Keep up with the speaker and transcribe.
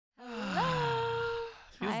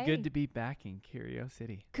It's good to be back in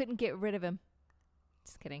Curiosity. Couldn't get rid of him.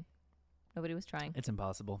 Just kidding. Nobody was trying. It's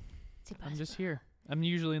impossible. It's impossible. I'm just here. I'm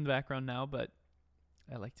usually in the background now, but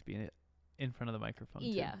I like to be in front of the microphone,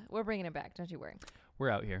 Yeah, too. we're bringing it back. Don't you worry. We're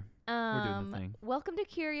out here. We're doing the thing. Welcome to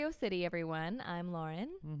Curiosity, everyone. I'm Lauren.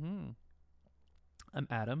 Mm-hmm. I'm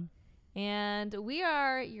Adam. And we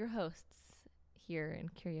are your hosts here in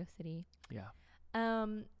Curiosity. Yeah.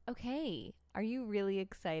 Okay. Are you really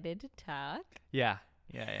excited to talk? Yeah.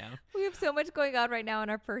 Yeah, I am. We have so much going on right now in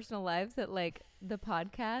our personal lives that, like, the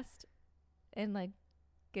podcast and, like,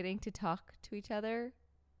 getting to talk to each other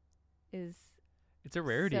is... It's a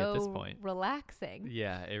rarity at this point. Relaxing.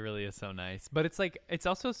 Yeah, it really is so nice. But it's like, it's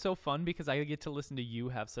also so fun because I get to listen to you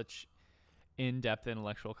have such in-depth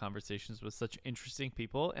intellectual conversations with such interesting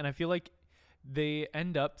people. And I feel like they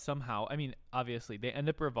end up somehow, I mean, obviously, they end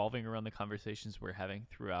up revolving around the conversations we're having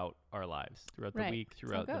throughout our lives, throughout the week,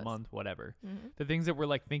 throughout the month, whatever. Mm-hmm. The things that we're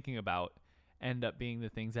like thinking about end up being the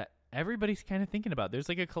things that everybody's kind of thinking about. There's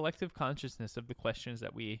like a collective consciousness of the questions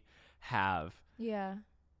that we have. Yeah.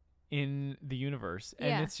 In the universe.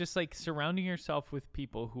 And it's just like surrounding yourself with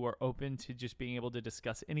people who are open to just being able to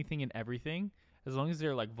discuss anything and everything, as long as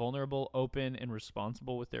they're like vulnerable, open, and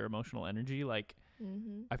responsible with their emotional energy. Like,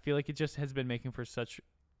 I feel like it just has been making for such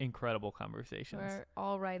incredible conversations. We're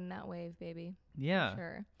all riding that wave, baby. Yeah. For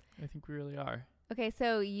sure. I think we really are. Okay,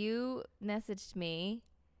 so you messaged me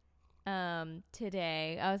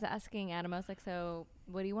today. I was asking Adam, I was like, so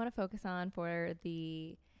what do you want to focus on for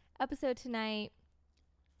the episode tonight?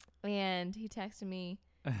 And he texted me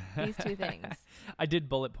these two things. I did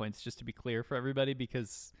bullet points just to be clear for everybody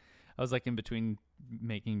because I was like in between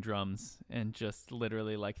making drums and just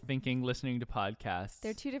literally like thinking, listening to podcasts.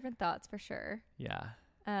 They're two different thoughts for sure. Yeah.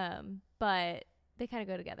 But they kind of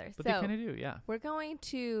go together. But they kind of do, yeah. We're going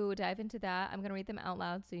to dive into that. I'm going to read them out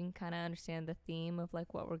loud so you can kind of understand the theme of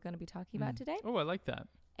like what we're going to be talking about today. Oh, I like that.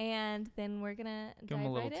 And then we're going to give them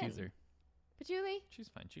a little teaser. In. Patchouli. She's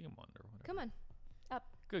fine. She can wander. Whatever. Come on. Up.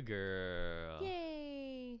 Good girl.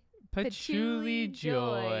 Yay. Patchouli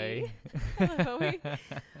Joy.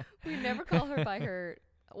 we never call her by her,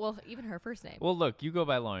 well, even her first name. Well, look, you go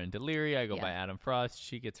by Lauren DeLeary. I go by Adam Frost.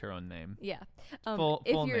 She gets her own name. Yeah. Full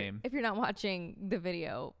name. If you're not watching the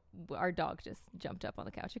video, our dog just jumped up on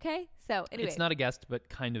the couch, okay? So anyway. It's not a guest, but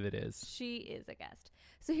kind of it is. She is a guest.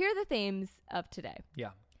 So here are the themes of today.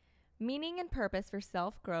 Yeah. Meaning and purpose for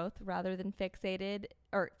self-growth rather than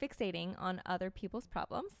fixating on other people's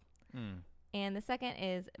problems. And the second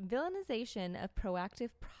is villainization of proactive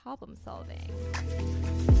problem solving.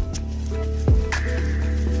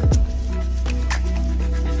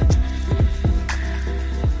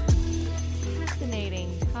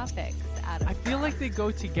 Fascinating topics, Adam. I feel like they go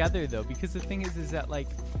together though, because the thing is that like,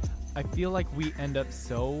 I feel like we end up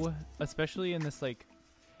so, especially in this like,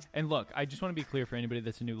 and look, I just want to be clear for anybody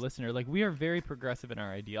that's a new listener. Like, we are very progressive in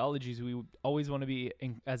our ideologies. We always want to be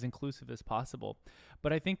as inclusive as possible.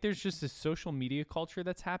 But I think there's just this social media culture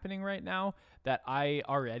that's happening right now that I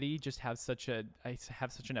already just have such an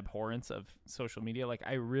abhorrence of social media. Like,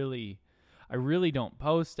 I really don't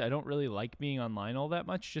post. I don't really like being online all that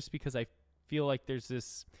much just because I feel like there's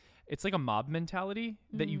this... It's like a mob mentality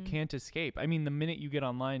that you can't escape. I mean, the minute you get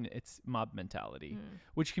online, it's mob mentality,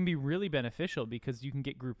 which can be really beneficial because you can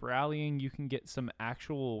get group rallying. You can get some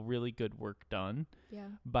actual really good work done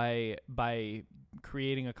by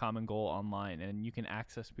creating a common goal online, and you can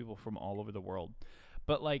access people from all over the world.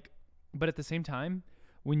 But at the same time,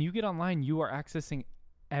 when you get online, you are accessing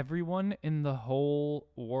everyone in the whole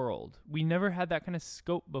world. We never had that kind of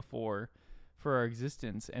scope before for our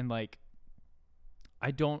existence. And like,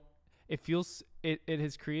 it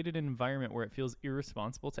has created an environment where it feels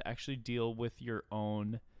irresponsible to actually deal with your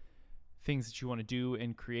own things that you want to do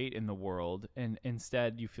and create in the world. And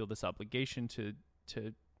instead you feel this obligation to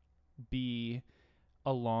be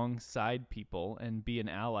alongside people and be an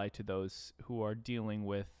ally to those who are dealing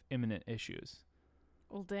with imminent issues.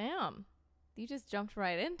 Well, damn. You just jumped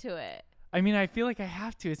right into it. I mean, I feel like I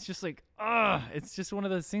have to. It's just like, it's just one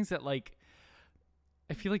of those things that like,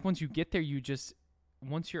 I feel like once you get there,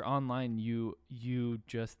 once you're online,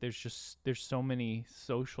 there's so many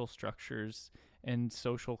social structures and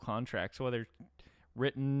social contracts, whether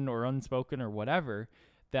written or unspoken or whatever,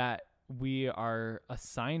 that we are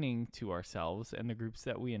assigning to ourselves and the groups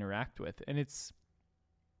that we interact with. And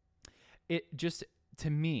to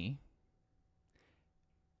me,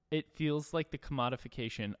 it feels like the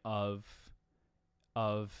commodification of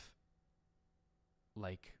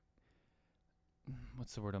like,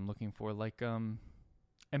 what's the word I'm looking for? Like,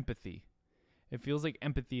 empathy. It feels like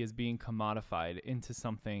empathy is being commodified into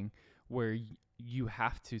something where you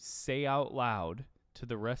have to say out loud to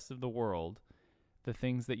the rest of the world, the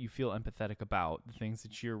things that you feel empathetic about, the things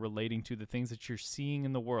that you're relating to, the things that you're seeing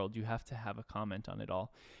in the world, you have to have a comment on it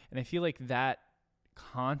all. And I feel like that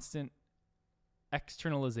constant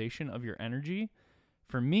externalization of your energy,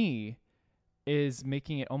 for me, is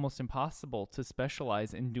making it almost impossible to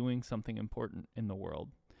specialize in doing something important in the world.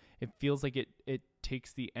 It feels like it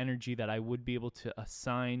takes the energy that I would be able to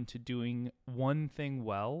assign to doing one thing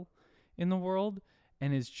well in the world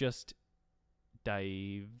and is just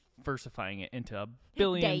diversifying it into a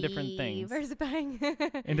billion different things. Diversifying.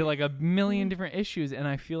 Into like a million different issues. And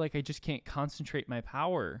I feel like I just can't concentrate my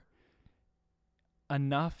power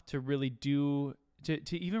enough to really do...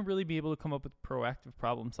 To even really be able to come up with proactive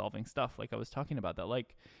problem solving stuff like I was talking about, that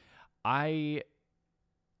like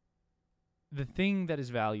the thing that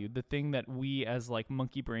is valued, the thing that we as like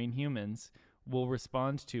monkey brain humans will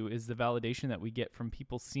respond to is the validation that we get from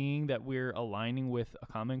people seeing that we're aligning with a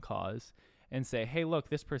common cause and say, hey, look,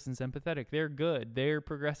 this person's empathetic. They're good. They're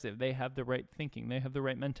progressive. They have the right thinking. They have the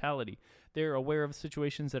right mentality. They're aware of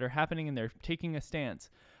situations that are happening and they're taking a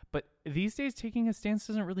stance. But these days, taking a stance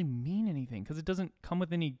doesn't really mean anything because it doesn't come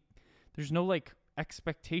with any, there's no like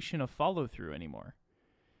expectation of follow through anymore.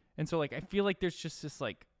 And so like, I feel like there's just this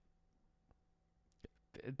like,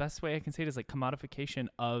 the best way I can say it is like commodification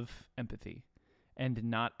of empathy and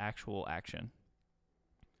not actual action.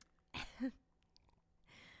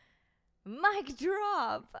 Mic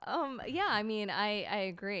drop. Yeah, I mean, I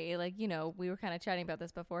agree. Like, you know, we were kind of chatting about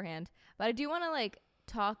this beforehand, but I do want to like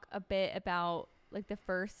talk a bit about like the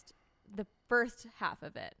first half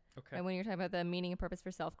of it. Okay. And when you're talking about the meaning and purpose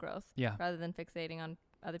for self-growth, rather than fixating on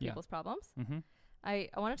other people's problems. Mm-hmm. I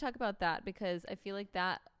want to talk about that because I feel like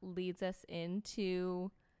that leads us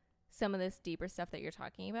into some of this deeper stuff that you're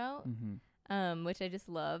talking about, which I just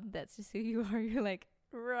love. That's just who you are. You're like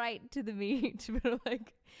right to the meat, but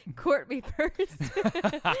like court me first.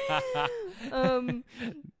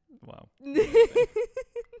 Wow.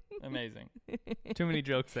 Amazing. Too many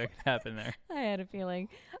jokes that could happen there. I had a feeling.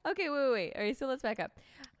 Okay, wait. All right, so let's back up.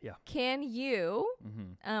 Yeah. Can you,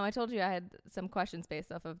 I told you I had some questions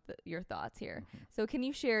based off of your thoughts here. So can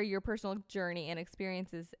you share your personal journey and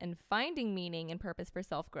experiences in finding meaning and purpose for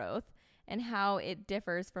self-growth and how it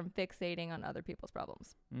differs from fixating on other people's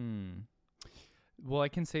problems? Well, I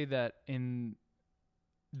can say that in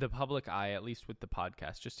the public eye, at least with the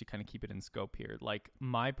podcast, just to kind of keep it in scope here, like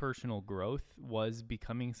my personal growth was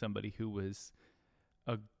becoming somebody who was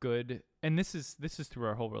a good, and this is through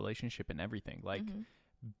our whole relationship and everything, like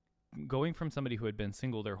going from somebody who had been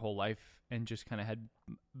single their whole life and just kind of had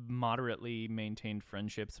moderately maintained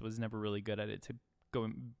friendships, was never really good at it, to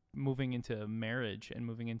moving into marriage and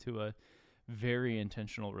moving into a very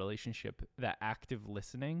intentional relationship, that active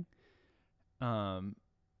listening,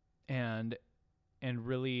 and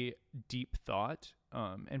really deep thought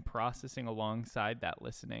and processing alongside that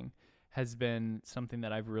listening has been something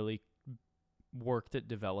that I've really worked at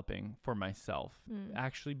developing for myself.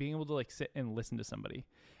 Actually being able to like sit and listen to somebody.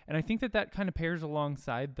 And I think that kind of pairs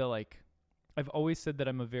alongside the like, I've always said that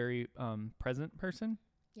I'm a very present person.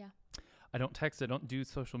 Yeah. I don't text. I don't do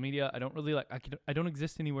social media. I don't really I don't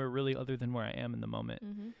exist anywhere really other than where I am in the moment.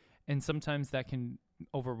 And sometimes that can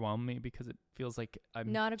overwhelm me because it feels like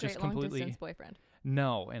I'm not a just great long distance boyfriend.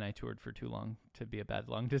 No, and I toured for too long to be a bad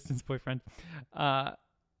long distance boyfriend.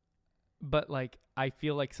 But like I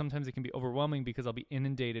feel like sometimes it can be overwhelming because I'll be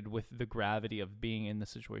inundated with the gravity of being in the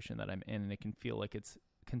situation that I'm in, and it can feel like it's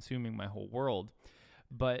consuming my whole world.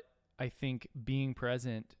 But I think being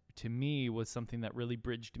present to me was something that really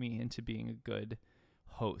bridged me into being a good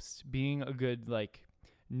host, being a good like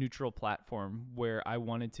neutral platform where I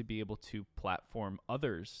wanted to be able to platform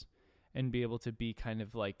others and be able to be kind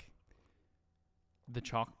of like the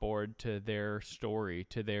chalkboard to their story,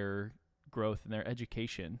 to their growth and their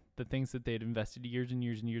education, the things that they'd invested years and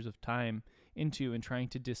years and years of time into and trying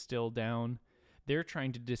to distill down. They're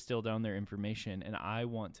trying to distill down their information, and I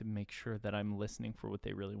want to make sure that I'm listening for what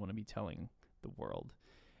they really want to be telling the world.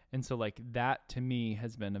 And so like that to me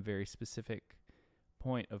has been a very specific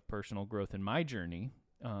point of personal growth in my journey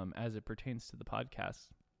as it pertains to the podcast.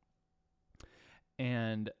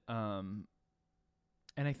 And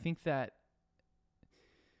I think that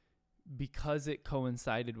because it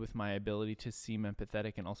coincided with my ability to seem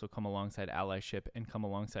empathetic and also come alongside allyship and come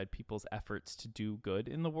alongside people's efforts to do good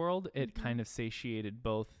in the world, it kind of satiated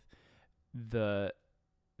both the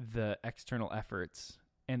external efforts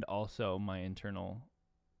and also my internal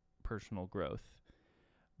personal growth.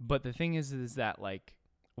 But the thing is that like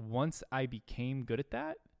once I became good at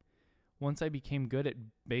that, once I became good at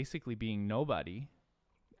basically being nobody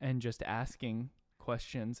and just asking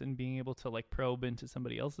questions and being able to like probe into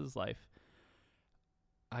somebody else's life,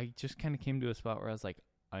 I just kind of came to a spot where I was like,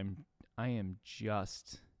 I am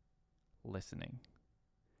just listening.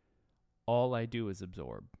 All I do is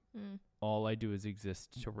absorb. All I do is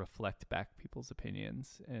exist to reflect back people's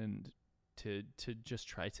opinions and to just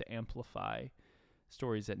try to amplify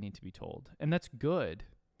stories that need to be told. And that's good.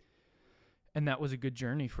 And that was a good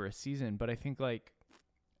journey for a season. But I think, like,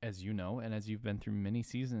 as you know, and as you've been through many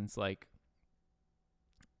seasons, like,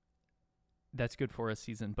 that's good for a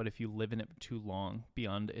season. But if you live in it too long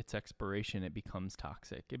beyond its expiration, it becomes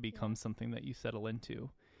toxic. It becomes something that you settle into.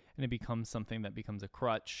 And it becomes something that becomes a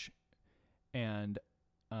crutch and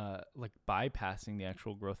like bypassing the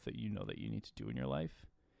actual growth that you know that you need to do in your life.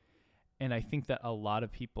 And I think that a lot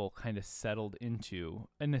of people kind of settled into,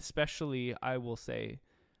 and especially I will say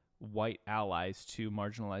white allies to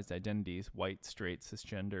marginalized identities, white, straight,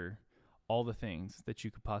 cisgender, all the things that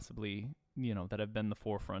you could possibly, you know, that have been the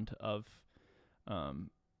forefront of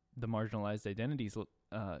the marginalized identities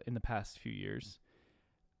in the past few years.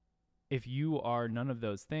 If you are none of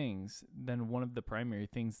those things, then one of the primary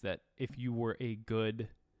things that if you were a good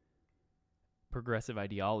progressive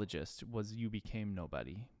ideologist was you became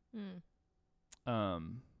nobody.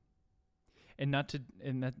 And not to,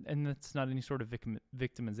 and that's not any sort of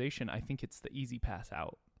victimization. I think it's the easy pass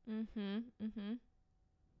out.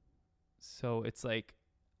 So it's like,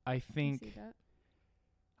 I think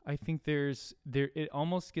it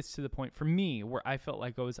almost gets to the point for me where I felt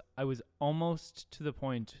like I was almost to the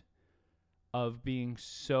point of being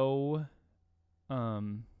so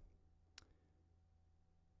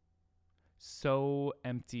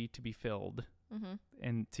empty to be filled,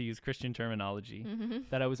 and to use Christian terminology,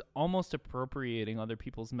 that I was almost appropriating other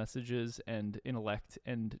people's messages and intellect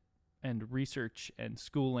and research and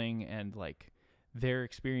schooling and like their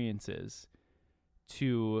experiences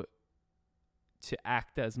to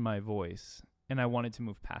act as my voice. And I wanted to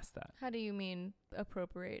move past that. How do you mean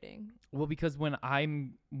appropriating? Well, because when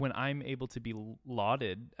I'm able to be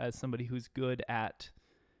lauded as somebody who's good at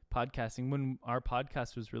podcasting, when our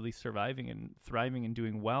podcast was really surviving and thriving and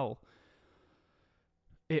doing well,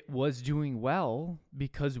 it was doing well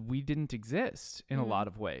because we didn't exist in a lot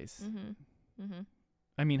of ways.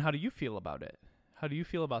 I mean, how do you feel about it? How do you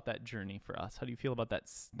feel about that journey for us? How do you feel about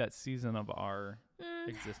that season of our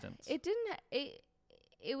existence?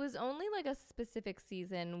 It was only like a specific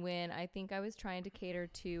season when I think I was trying to cater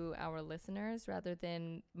to our listeners rather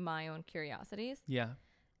than my own curiosities. Yeah.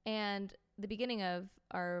 And the beginning of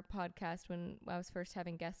our podcast, when I was first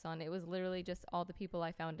having guests on, it was literally just all the people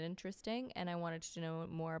I found interesting, and I wanted to know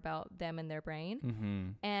more about them and their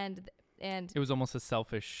brain. And it was almost a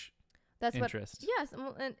selfish interest. Yes.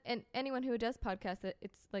 And anyone who does podcasts,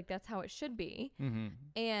 it's like, that's how it should be.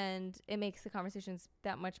 And it makes the conversations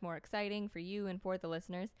that much more exciting for you and for the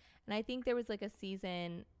listeners. And I think there was like a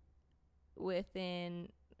season within,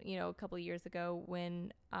 a couple of years ago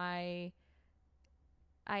when I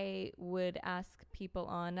would ask people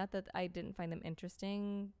on, not that I didn't find them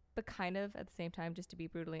interesting, but kind of at the same time, just to be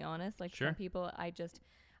brutally honest, like some people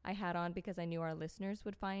I had on because I knew our listeners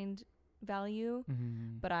would find value,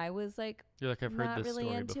 but I was like, you're like, I've heard this really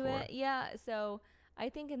story into before. It. Yeah. So I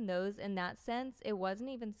think in that sense, it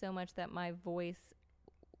wasn't even so much that my voice,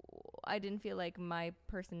 I didn't feel like my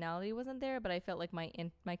personality wasn't there, but I felt like my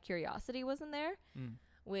curiosity wasn't there,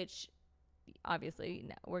 which obviously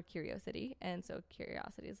we're curiosity. And so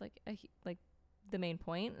curiosity is like the main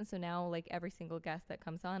point. And so now like every single guest that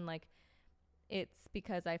comes on, like it's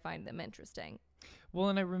because I find them interesting. Well,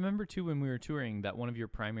 and I remember too when we were touring that one of your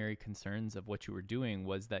primary concerns of what you were doing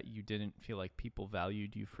was that you didn't feel like people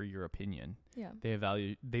valued you for your opinion. Yeah. They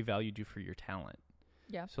valued you for your talent.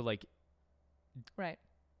 Yeah. So like, right.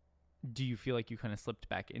 Do you feel like you kind of slipped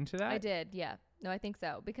back into that? I did. Yeah. No, I think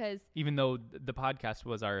so, because even though the podcast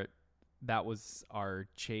was our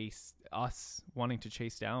chase, us wanting to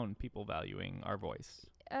chase down people valuing our voice.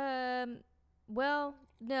 Well,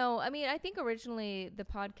 no, I mean, I think originally the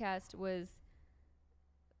podcast was,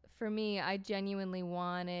 for me, I genuinely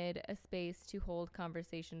wanted a space to hold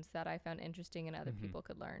conversations that I found interesting and other people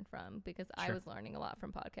could learn from, because I was learning a lot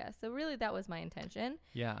from podcasts. So really that was my intention.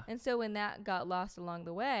 Yeah. And so when that got lost along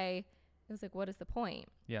the way, it was like, what is the point?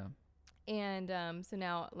 Yeah. And so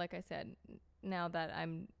now, like I said, now that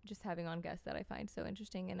I'm just having on guests that I find so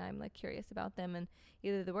interesting and I'm like curious about them and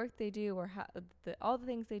either the work they do or all the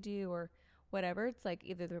things they do or whatever, it's like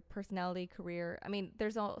either their personality, career. I mean,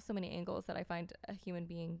 there's so many angles that I find a human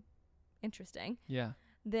being interesting. Yeah.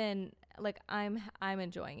 Then like I'm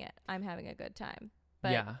enjoying it. I'm having a good time.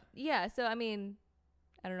 But yeah. So I mean,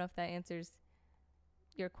 I don't know if that answers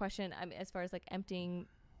your question. I mean, as far as like emptying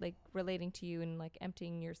like relating to you and like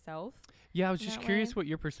emptying yourself. Yeah, I was just curious what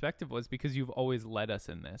your perspective was, because you've always led us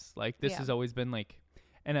in this. Like this has always been like,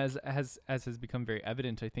 and as has become very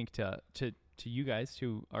evident, I think to you guys,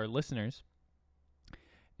 to our listeners,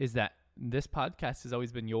 is that this podcast has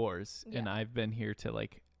always been yours, and I've been here to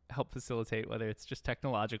like help facilitate, whether it's just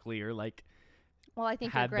technologically or like, well, I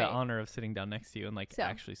think had you're great. the honor of sitting down next to you and like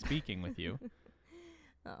actually speaking with you.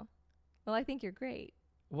 Oh, well, I think you're great.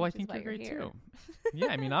 Well, I think you're great too. Yeah,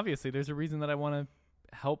 I mean, obviously, there's a reason that I want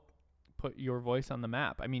to help put your voice on the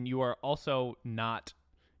map. I mean, you are also not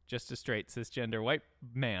just a straight cisgender white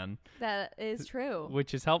man. That is true.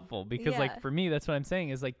 Which is helpful, because like for me, that's what I'm saying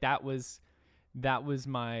is like that was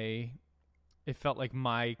my. It felt like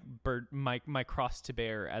my cross to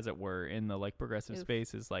bear, as it were, in the like progressive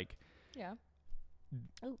space is like. Yeah.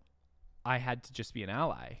 Oh. I had to just be an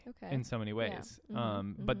ally in so many ways. Yeah.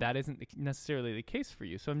 But that isn't necessarily the case for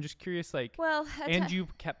you. So I'm just curious, like, and you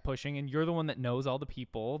kept pushing, and you're the one that knows all the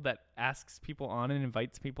people, that asks people on and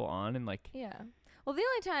invites people on, and like. Yeah. Well, the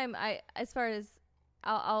only time as far as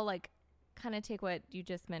I'll like kind of take what you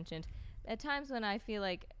just mentioned, at times when I feel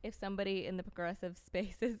like if somebody in the progressive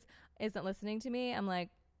spaces isn't listening to me, I'm like,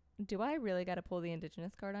 do I really got to pull the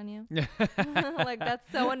Indigenous card on you? Like, that's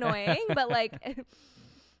so annoying. But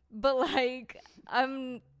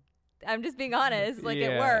I'm just being honest. Like,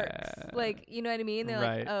 it works. Like, you know what I mean? They're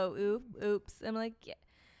like, oh, oops. I'm like, yeah.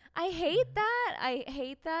 I hate that. I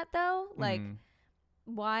hate that though. Like,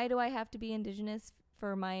 why do I have to be Indigenous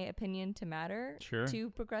for my opinion to matter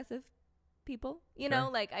to progressive people? You know,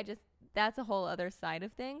 like, that's a whole other side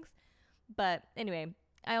of things. But anyway,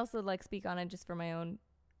 I also like speak on it just for my own,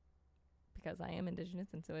 because I am Indigenous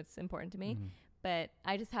and so it's important to me. But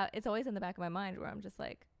I just it's always in the back of my mind where I'm just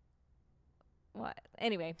like, what?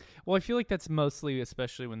 Anyway. Well, I feel like that's mostly,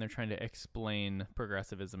 especially when they're trying to explain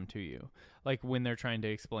progressivism to you. Like when they're trying to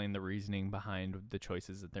explain the reasoning behind the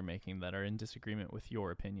choices that they're making that are in disagreement with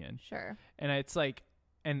your opinion. Sure. And it's like,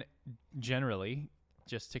 and generally,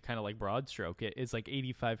 just to kind of like broad stroke it, is like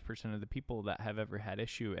 85% of the people that have ever had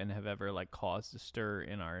issue and have ever like caused a stir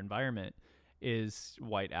in our environment is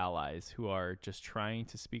white allies who are just trying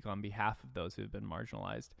to speak on behalf of those who have been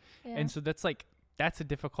marginalized. Yeah. And so that's a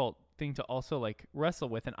difficult thing to also like wrestle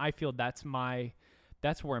with. And I feel that's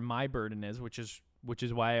where my burden is, which is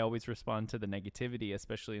why I always respond to the negativity,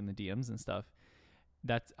 especially in the DMs and stuff.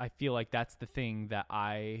 I feel like that's the thing that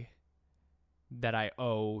I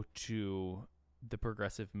owe to the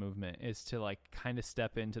progressive movement, is to like kind of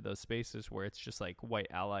step into those spaces where it's just like white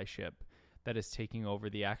allyship that is taking over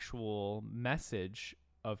the actual message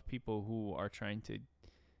of people who are trying to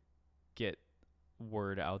get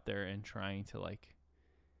word out there and trying to like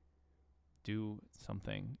do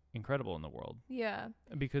something incredible in the world. Yeah.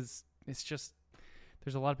 Because it's just,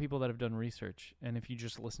 there's a lot of people that have done research, and if you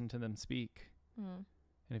just listen to them speak, and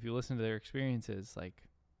if you listen to their experiences, like,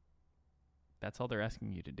 that's all they're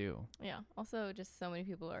asking you to do. Yeah. Also, just so many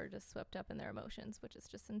people are just swept up in their emotions, which is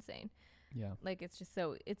just insane. Yeah. Like, it's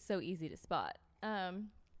so easy to spot.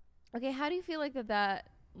 Okay. How do you feel like that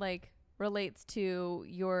like relates to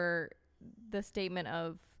the statement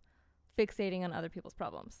of fixating on other people's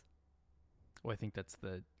problems? Well, I think that's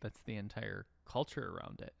the entire culture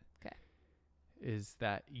around it. Okay. Is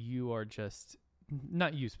that you are just,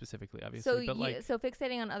 not you specifically, obviously, but so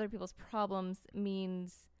fixating on other people's problems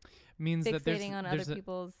means that fixating on other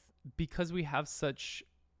people's, because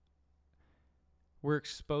we're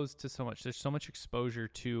exposed to so much. There's so much exposure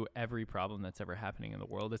to every problem that's ever happening in the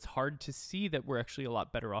world. It's hard to see that we're actually a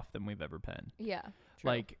lot better off than we've ever been. Yeah. True.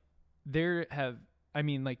 Like there's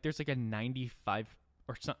like a 95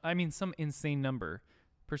 or some insane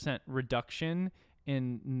 % reduction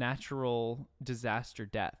in natural disaster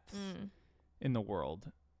deaths in the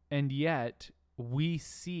world. And yet we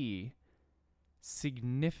see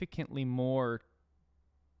significantly more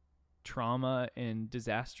trauma and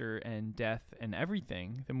disaster and death and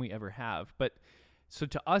everything than we ever have. But so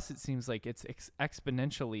to us, it seems like it's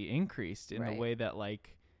exponentially increased in the way that,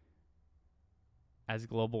 like, as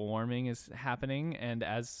global warming is happening, and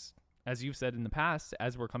as you've said in the past,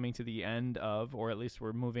 as we're coming to the end of, or at least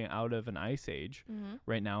we're moving out of an ice age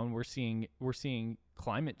right now, and we're seeing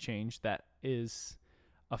climate change that is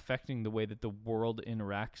affecting the way that the world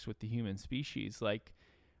interacts with the human species. Like,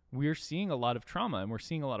 we're seeing a lot of trauma, and we're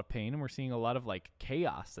seeing a lot of pain, and we're seeing a lot of like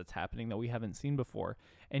chaos that's happening that we haven't seen before.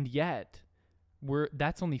 And yet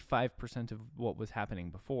that's only 5% of what was happening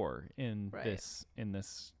before in this,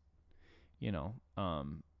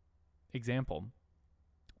 example.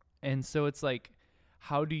 And so it's like,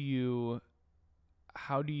 how do you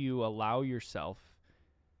allow yourself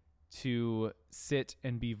to sit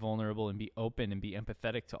and be vulnerable and be open and be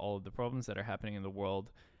empathetic to all of the problems that are happening in the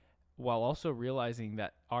world, while also realizing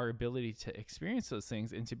that our ability to experience those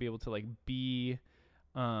things and to be able to like be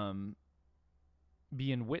in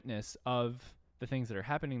witness of the things that are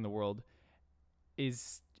happening in the world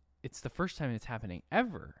it's the first time it's happening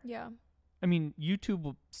ever. Yeah. I mean,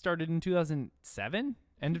 YouTube started in 2007,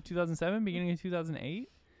 end of 2007, beginning of 2008.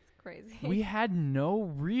 It's crazy. We had no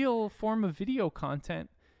real form of video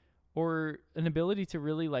content or an ability to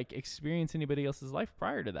really like experience anybody else's life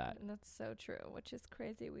prior to that. That's so true, which is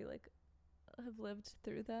crazy. We like have lived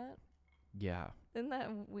through that. Yeah. Isn't that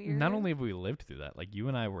weird? Not only have we lived through that, like you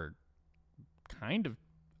and I were kind of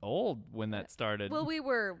old when that started. Well, we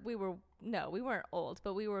weren't old,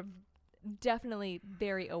 but we were definitely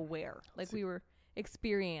very aware. Like we were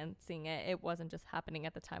experiencing it. It wasn't just happening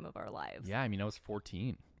at the time of our lives. Yeah, I mean, I was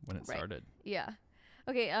 14 when it started. Yeah.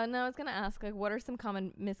 Okay, now I was going to ask, like, what are some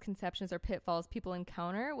common misconceptions or pitfalls people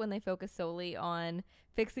encounter when they focus solely on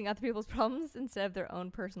fixing other people's problems instead of their own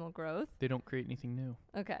personal growth? They don't create anything new.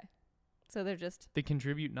 Okay. So they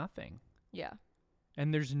contribute nothing. Yeah.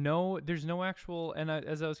 And there's no actual, and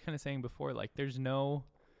as I was kind of saying before, like there's no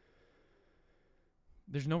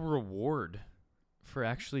reward for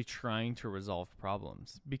actually trying to resolve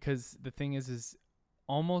problems, because the thing is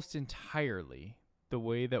almost entirely the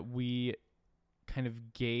way that we kind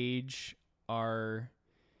of gauge our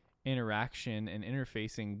interaction and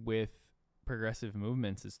interfacing with progressive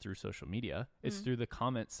movements is through social media. It's through the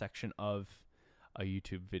comment section of a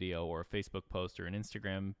YouTube video or a Facebook post or an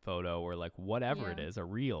Instagram photo or like whatever it is, a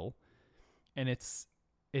reel. And it's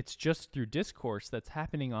just through discourse that's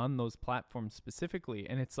happening on those platforms specifically.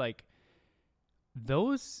 And it's like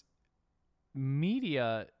those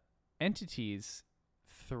media entities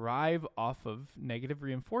thrive off of negative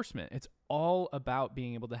reinforcement. It's all about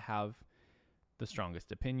being able to have the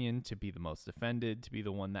strongest opinion, to be the most offended, to be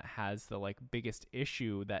the one that has the like biggest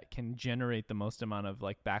issue that can generate the most amount of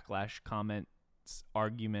like backlash, comments,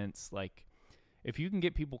 arguments. Like if you can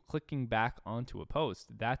get people clicking back onto a post,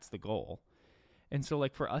 that's the goal. And so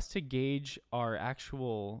like for us to gauge our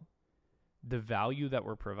the value that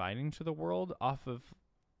we're providing to the world off of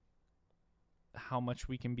how much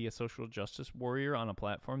we can be a social justice warrior on a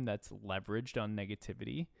platform that's leveraged on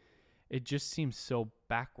negativity, it just seems so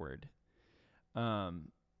backward. And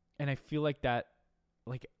I feel like that,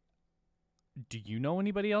 like, do you know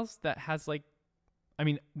anybody else that has like, I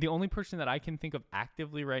mean, the only person that I can think of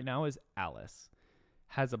actively right now is Alice,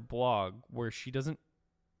 has a blog where she doesn't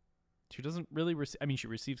really she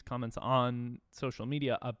receives comments on social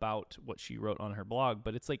media about what she wrote on her blog,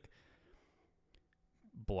 but it's like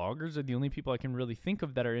bloggers are the only people I can really think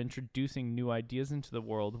of that are introducing new ideas into the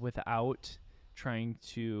world without trying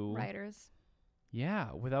to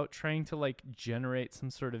without trying to like generate some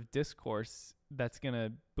sort of discourse that's going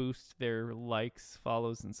to boost their likes,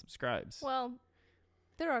 follows, and subscribes. Well,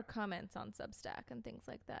 there are comments on Substack and things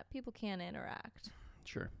like that. People can interact.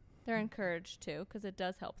 Sure. They're encouraged to, because it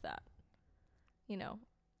does help that. You know.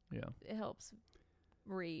 Yeah. It helps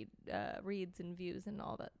reads and views and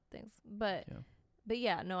all that things. But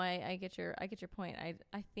yeah, no, I get your point.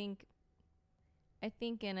 I think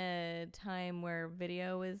in a time where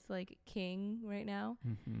video is like king right now,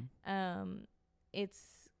 it's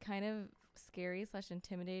kind of scary /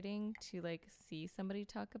 intimidating to like see somebody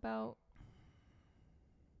talk about,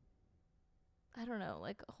 I don't know,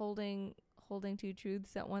 like holding two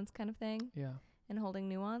truths at once kind of thing. Yeah. And holding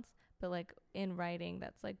nuance. But like in writing,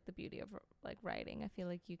 that's like the beauty of like writing. I feel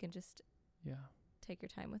like you can just take your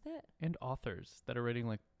time with it. And authors that are writing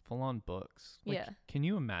like full on books. Like, can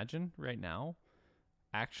you imagine right now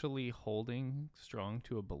actually holding strong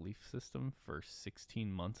to a belief system for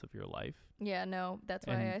 16 months of your life? Yeah, no, that's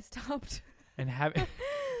why I stopped. And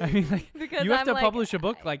I mean, like, because you have to publish a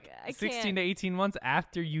book like I 16 to 18 months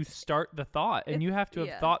after you start the thought, and you have to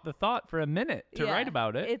have thought the thought for a minute to write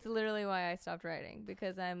about it. It's literally why I stopped writing,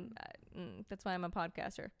 because that's why I'm a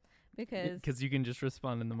podcaster, because you can just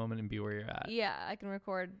respond in the moment and be where you're at. Yeah, I can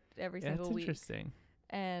record every single week. That's interesting.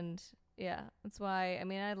 And yeah, that's why, I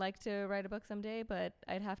mean, I'd like to write a book someday, but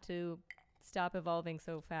I'd have to stop evolving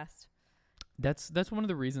so fast. That's one of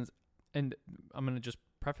the reasons, and I'm going to just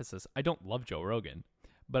preface this. I don't love Joe Rogan,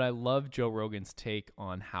 but I love Joe Rogan's take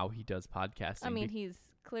on how he does podcasting. I mean, he's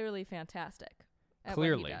clearly fantastic at what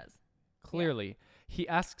he does. Clearly. Yeah. He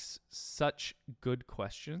asks such good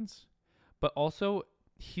questions, but also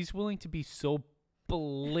he's willing to be so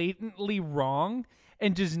blatantly wrong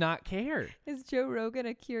and does not care. Is Joe Rogan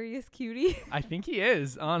a curious cutie? I think he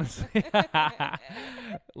is, honestly.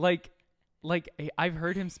 like I've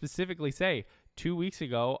heard him specifically say, 2 weeks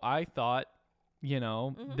ago, I thought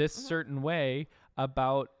this certain way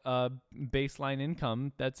about a baseline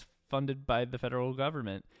income that's funded by the federal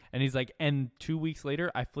government. And he's like, and 2 weeks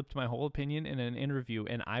later, I flipped my whole opinion in an interview,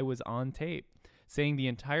 and I was on tape saying the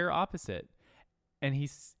entire opposite. And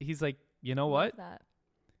he's like, you know what?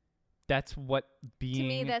 That's what being... To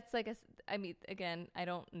me, that's like I mean, again, I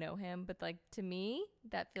don't know him, but like to me,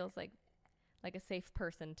 that feels like a safe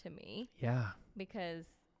person to me. Yeah. Because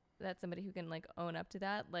that's somebody who can like own up to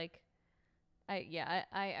that. Like,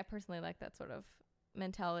 I personally like that sort of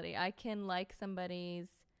mentality. I can like somebody's...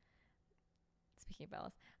 Speaking of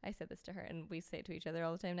Alice, I said this to her, and we say it to each other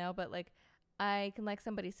all the time now, but like, I can like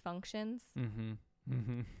somebody's functions. Mm-hmm.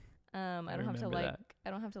 Mm-hmm. I don't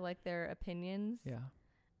have to like their opinions.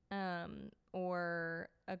 Yeah. Or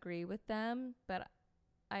agree with them, but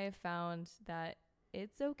I have found that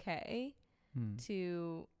it's okay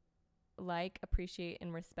to like, appreciate,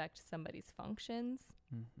 and respect somebody's functions,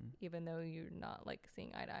 even though you're not like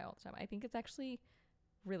seeing eye to eye all the time. I think it's actually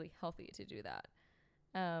really healthy to do that.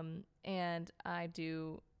 And I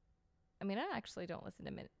actually don't listen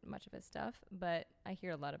to much of his stuff, but I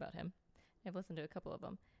hear a lot about him. I've listened to a couple of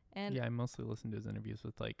them. And yeah, I mostly listen to his interviews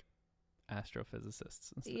with like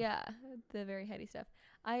astrophysicists and stuff. Yeah, the very heady stuff.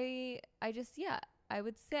 I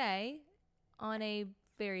would say on a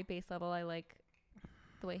very base level, I like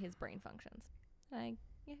the way his brain functions. I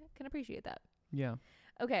can appreciate that. Yeah.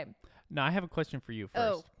 Okay. Now I have a question for you first.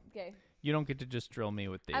 Oh, okay. You don't get to just drill me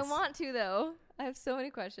with these. I want to, though. I have so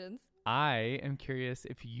many questions. I am curious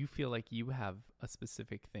if you feel like you have a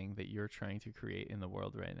specific thing that you're trying to create in the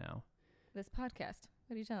world right now. This podcast.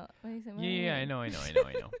 What do you tell? What do you say? Yeah, I know.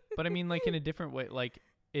 But I mean, like, in a different way. Like,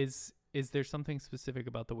 is there something specific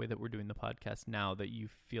about the way that we're doing the podcast now that you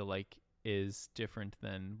feel like is different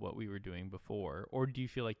than what we were doing before? Or do you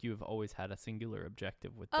feel like you have always had a singular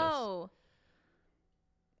objective with this? Oh.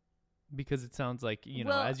 Because it sounds like,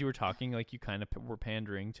 as you were talking, like you kind of were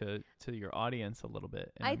pandering to your audience a little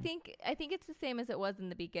bit. I think it's the same as it was in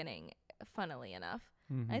the beginning, funnily enough.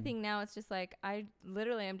 Mm-hmm. I think now it's just like, I'm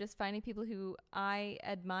just finding people who I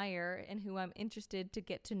admire and who I'm interested to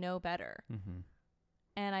get to know better. Mm-hmm.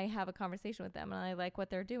 And I have a conversation with them and I like what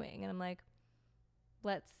they're doing. And I'm like,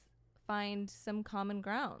 let's find some common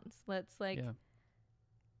grounds. Let's like, yeah.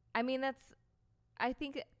 I mean, I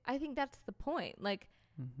think that's the point. Like,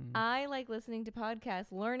 I like listening to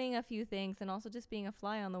podcasts, learning a few things, and also just being a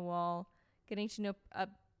fly on the wall, getting to know a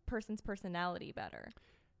person's personality better.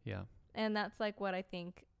 Yeah. And that's like what I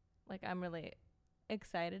think, like, I'm really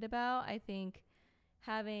excited about. I think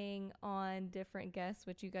having on different guests,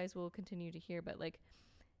 which you guys will continue to hear, but like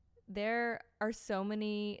there are so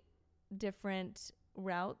many different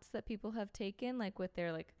routes that people have taken, like with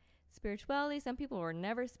their like spirituality. Some people were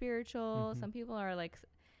never spiritual. Some people are like,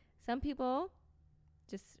 some people,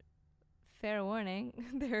 just fair warning,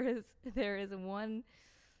 there is one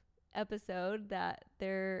episode that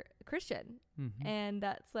they're Christian. And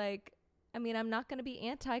that's like, I mean, I'm not going to be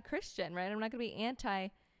anti-Christian, right? I'm not going to be anti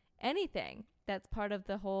anything. That's part of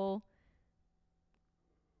the whole,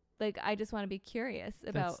 like, I just want to be curious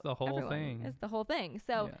about That's the whole everyone. thing. It's the whole thing.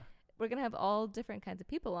 So we're going to have all different kinds of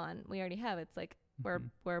people on. We already have. It's like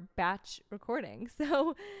we're batch recording.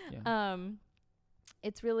 So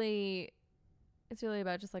it's really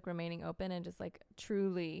about just like remaining open and just like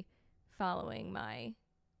truly following my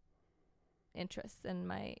interests and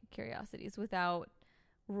my curiosities without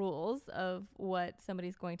rules of what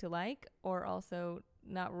somebody's going to like, or also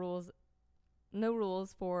no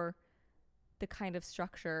rules for the kind of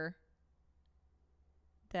structure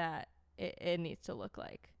that it needs to look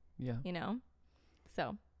like. Yeah.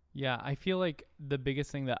 So. Yeah, I feel like the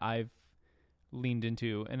biggest thing that I've leaned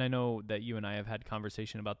into, and I know that you and I have had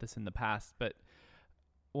conversation about this in the past, but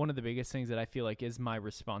one of the biggest things that I feel like is my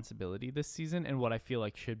responsibility this season, and what I feel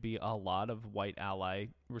like should be a lot of white ally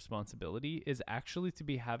responsibility, is actually to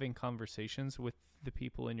be having conversations with the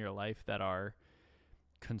people in your life that are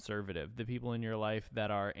conservative, the people in your life that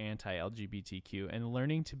are anti-LGBTQ, and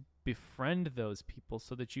learning to befriend those people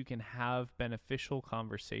so that you can have beneficial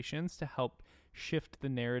conversations to help shift the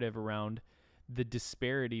narrative around the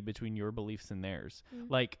disparity between your beliefs and theirs.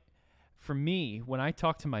 Like, for me, when I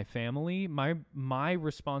talk to my family, my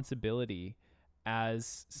responsibility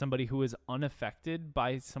as somebody who is unaffected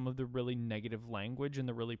by some of the really negative language and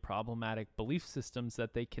the really problematic belief systems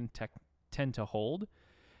that they can tend to hold,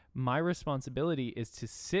 my responsibility is to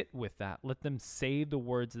sit with that, let them say the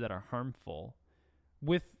words that are harmful,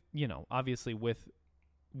 with, obviously with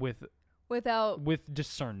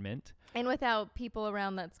discernment, and without people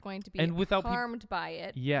around that's going to be harmed by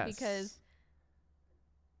it. Yes.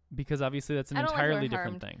 Because obviously that's an entirely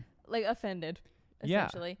different thing. Like offended.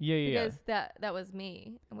 essentially. Yeah. Because that was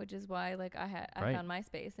me, which is why like I found my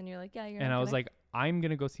space, and you're like, yeah, you're. And I was like, I'm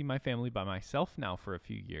gonna go see my family by myself now for a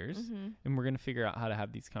few years, and we're gonna figure out how to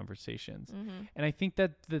have these conversations. And I think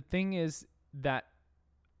that the thing is that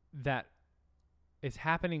is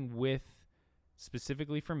happening with,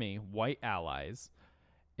 specifically for me, white allies,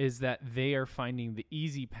 is that they are finding the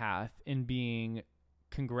easy path in being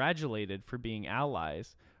congratulated for being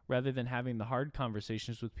allies, rather than having the hard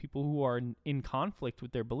conversations with people who are in conflict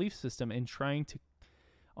with their belief system and trying to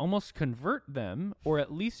almost convert them, or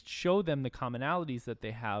at least show them the commonalities that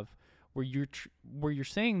they have, where you're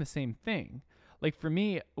saying the same thing. Like for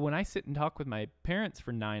me, when I sit and talk with my parents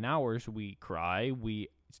for 9 hours, we cry, we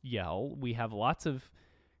yell, we have lots of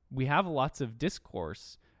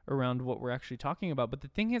discourse around what we're actually talking about. But the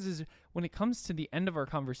thing is when it comes to the end of our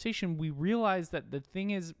conversation, we realize that the thing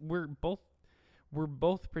is we're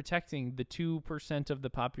both protecting the 2% of the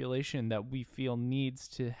population that we feel needs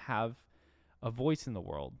to have a voice in the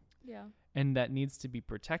world. Yeah. And that needs to be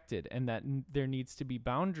protected, and that there needs to be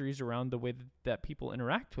boundaries around the way that people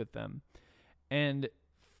interact with them. And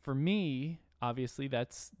for me, obviously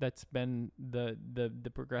that's been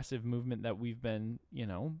the progressive movement that we've been,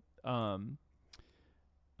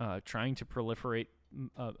 trying to proliferate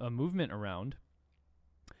a movement around.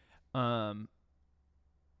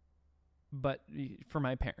 But for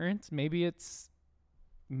my parents, maybe it's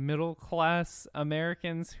middle class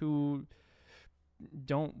Americans who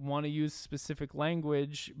don't want to use specific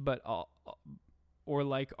language, but or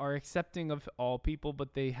like are accepting of all people,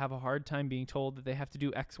 but they have a hard time being told that they have to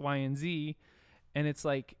do X, Y, and Z. And it's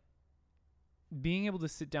like being able to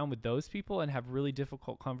sit down with those people and have really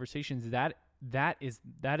difficult conversations. That is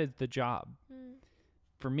the job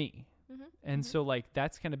for me. And so like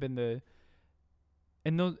that's kind of been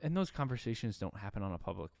and those conversations don't happen on a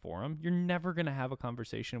public forum. You're never going to have a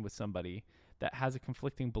conversation with somebody that has a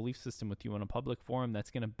conflicting belief system with you on a public forum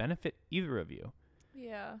that's going to benefit either of you.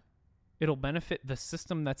 Yeah. It'll benefit the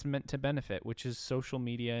system that's meant to benefit, which is social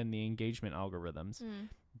media and the engagement algorithms.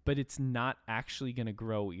 But it's not actually going to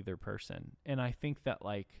grow either person. And I think that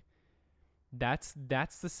like that's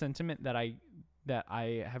the sentiment that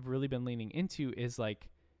I have really been leaning into, is like,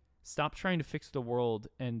 stop trying to fix the world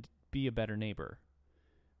and be a better neighbor,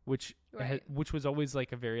 which was always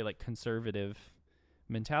like a very like conservative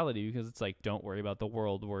mentality, because it's like, don't worry about the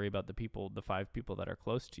world, worry about the 5 people that are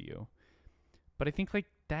close to you. But I think like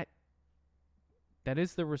that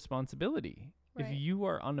is the responsibility. Right. If you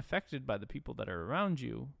are unaffected by the people that are around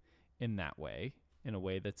you in that way, in a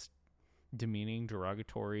way that's demeaning,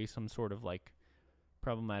 derogatory, some sort of like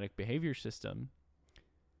problematic behavior system,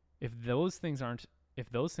 if those things aren't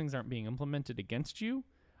being implemented against you,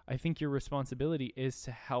 I think your responsibility is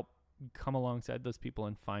to help come alongside those people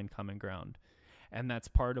and find common ground. And that's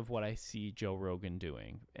part of what I see Joe Rogan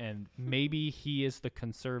doing. And maybe he is the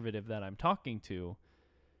conservative that I'm talking to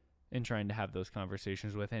and trying to have those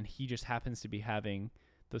conversations with. And he just happens to be having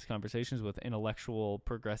those conversations with intellectual,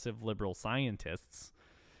 progressive, liberal scientists.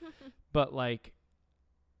 But like,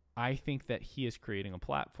 I think that he is creating a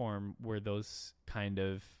platform where those kind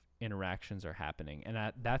of interactions are happening.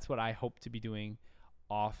 And that's what I hope to be doing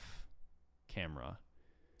off camera.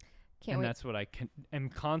 That's what I am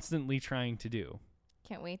constantly trying to do.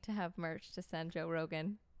 Can't wait to have merch to send Joe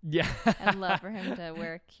Rogan. Yeah. I'd love for him to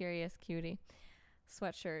wear a Curious Cutie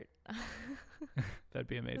sweatshirt. That'd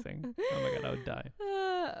be amazing. Oh my God, I would die.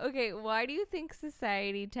 Okay, why do you think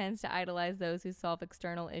society tends to idolize those who solve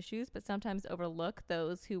external issues, but sometimes overlook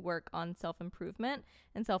those who work on self-improvement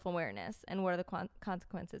and self-awareness? And what are the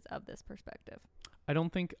consequences of this perspective? I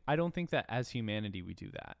don't think that as humanity we do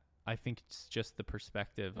that. I think it's just the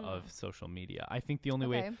perspective of social media. I think the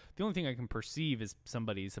only thing I can perceive is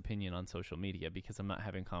somebody's opinion on social media, because I'm not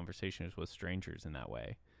having conversations with strangers in that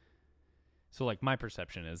way. So like my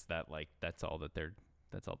perception is that like that's all that they're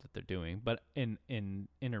doing. But in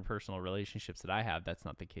interpersonal relationships that I have, that's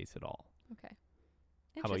not the case at all. Okay.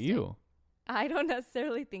 How about you? I don't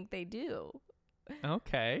necessarily think they do.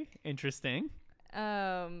 Okay. Interesting.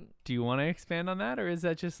 Do you want to expand on that, or is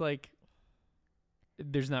that just like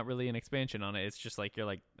there's not really an expansion on it? It's just like you're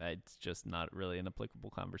like, it's just not really an applicable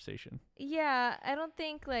conversation. Yeah, I don't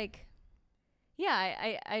think like,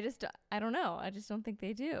 yeah, I don't know. I just don't think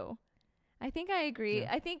they do. I think I agree.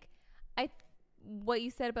 Yeah. I think what you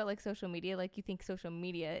said about like social media, like you think social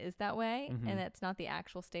media is that way and that's not the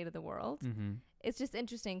actual state of the world. It's just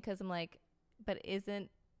interesting because I'm like, but isn't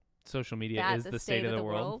social media is the state of the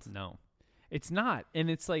world? No, it's not. And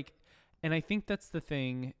it's like, and I think that's the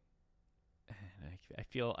thing. I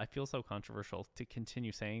feel so controversial to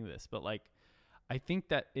continue saying this, but like, I think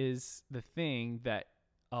that is the thing that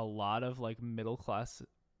a lot of like middle class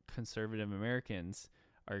conservative Americans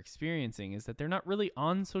are experiencing is that they're not really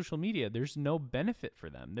on social media. There's no benefit for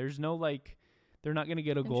them. There's no like, they're not going to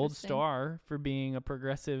get a gold star for being a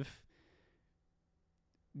progressive,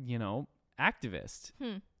 activist.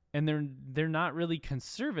 And they're not really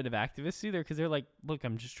conservative activists either, because they're like, look,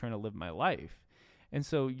 I'm just trying to live my life. And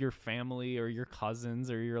so your family or your cousins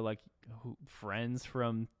or your like friends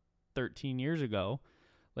from 13 years ago,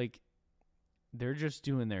 like they're just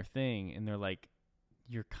doing their thing, and they're like,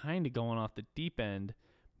 you're kind of going off the deep end,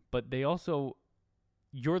 but they also,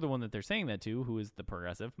 you're the one that they're saying that to, who is the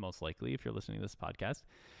progressive, most likely, if you're listening to this podcast.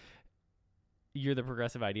 You're the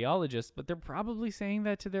progressive ideologist, but they're probably saying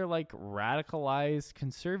that to their like radicalized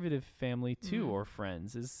conservative family too, or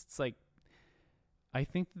friends. It's like, I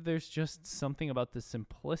think that there's just something about the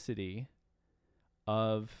simplicity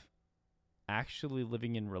of actually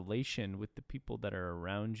living in relation with the people that are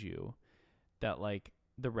around you, that like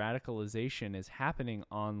the radicalization is happening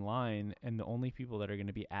online, and the only people that are going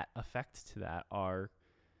to be at effect to that are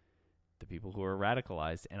the people who are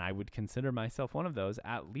radicalized. And I would consider myself one of those,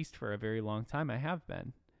 at least for a very long time. I have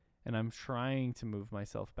been, and I'm trying to move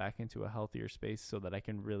myself back into a healthier space so that I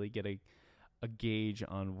can really get a gauge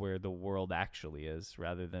on where the world actually is,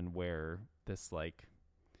 rather than where this like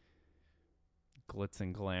glitz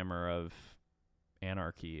and glamour of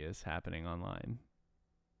anarchy is happening online.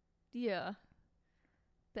 Yeah.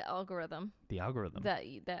 The algorithm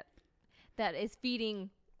that is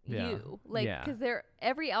feeding you, like, because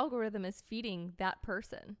every algorithm is feeding that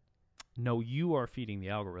person. No, you are feeding the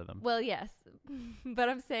algorithm. Well, yes, but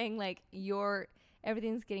I'm saying like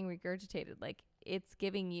everything's getting regurgitated. Like it's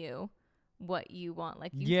giving you what you want.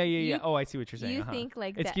 Like you, Oh, I see what you're saying. You think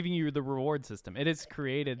like it's giving you the reward system. It has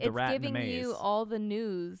created the rat in the maze. It's giving you all the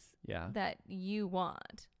news that you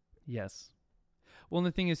want. Yes. Well, and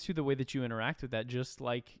the thing is, too, the way that you interact with that, just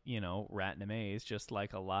like, rat in a maze, just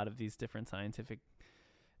like a lot of these different scientific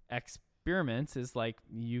experiments, is like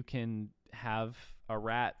you can have a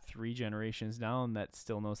rat 3 generations down that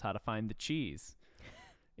still knows how to find the cheese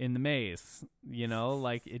in the maze.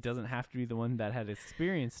 Like it doesn't have to be the one that had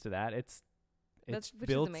experience to that. Which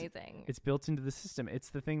built, is amazing. It's built into the system.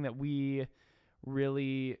 It's the thing that we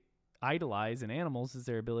really idolize in animals, is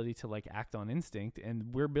their ability to like act on instinct,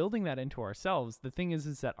 and we're building that into ourselves. The thing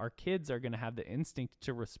is that our kids are going to have the instinct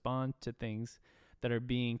to respond to things that are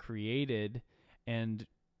being created and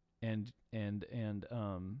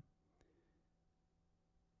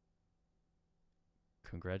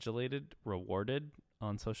congratulated, rewarded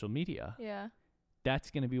on social media. Yeah. That's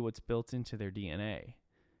going to be what's built into their DNA.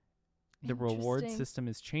 The reward system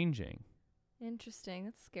is changing. Interesting.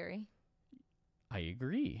 That's scary. I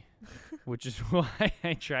agree, which is why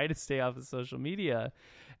I try to stay off of social media.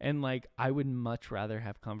 And like, I would much rather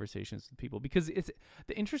have conversations with people, because it's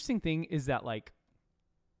the interesting thing is that like,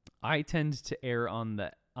 I tend to err on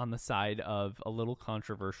the side of a little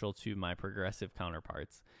controversial to my progressive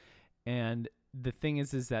counterparts. And the thing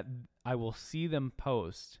is that I will see them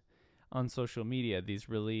post on social media these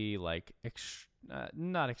really like,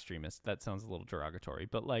 not extremist, that sounds a little derogatory,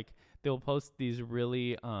 but like they'll post these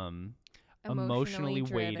really, emotionally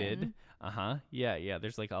weighted. Yeah.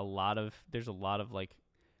 There's a lot of like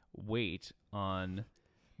weight on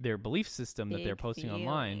their belief system that they're posting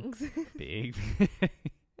online. Big.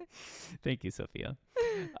 Thank you, Sophia.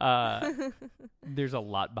 There's a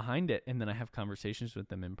lot behind it. And then I have conversations with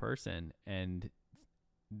them in person, and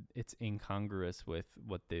it's incongruous with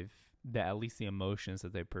what at least the emotions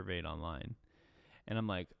that they pervade online. And I'm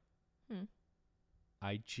like,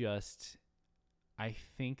 I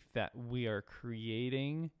think that we are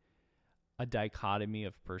creating a dichotomy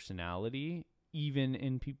of personality, even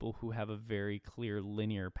in people who have a very clear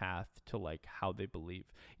linear path to like how they believe.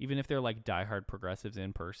 Even if they're like diehard progressives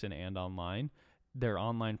in person and online, their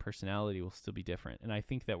online personality will still be different. And I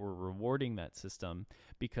think that we're rewarding that system,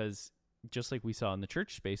 because just like we saw in the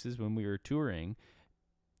church spaces when we were touring,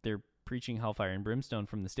 they're preaching hellfire and brimstone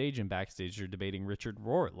from the stage, and backstage they're debating Richard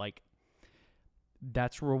Rohr. Like,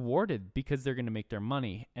 that's rewarded because they're going to make their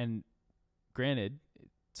money. And granted,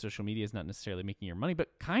 social media is not necessarily making your money, but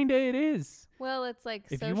kind of it is. Well, it's like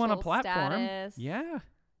if social you want a platform, status.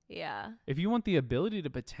 Yeah. If you want the ability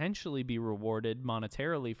to potentially be rewarded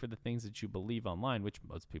monetarily for the things that you believe online, which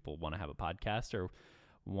most people want to have a podcast or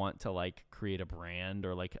want to like create a brand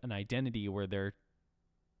or like an identity where there's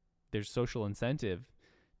social incentive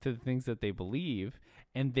to the things that they believe,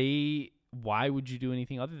 and why would you do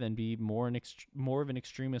anything other than be more of an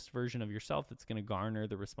extremist version of yourself that's going to garner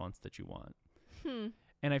the response that you want?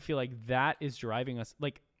 And I feel like that is driving us.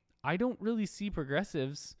 Like, I don't really see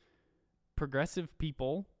progressive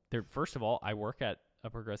people. First of all, I work at a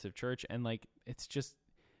progressive church, and like it's just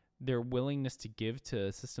their willingness to give to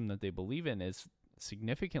a system that they believe in is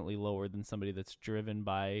significantly lower than somebody that's driven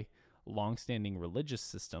by longstanding religious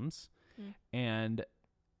systems. And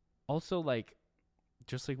also, like,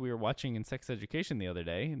 just like we were watching in Sex Education the other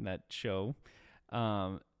day in that show,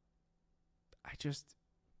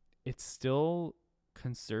 it's still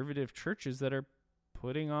conservative churches that are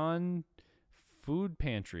putting on food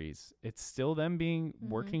pantries. It's still them being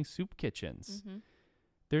working soup kitchens.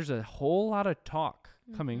 There's a whole lot of talk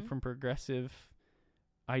coming from progressive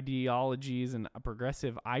ideologies and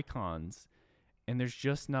progressive icons, and there's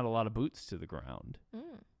just not a lot of boots to the ground.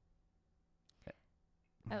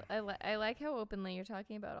 I like how openly you're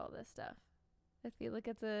talking about all this stuff. I feel like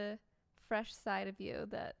it's a fresh side of you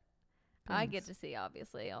that I get to see,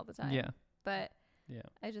 obviously, all the time. Yeah. But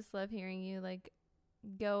I just love hearing you like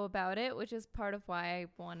go about it, which is part of why I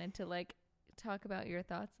wanted to like talk about your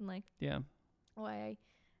thoughts and like why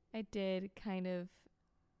I did kind of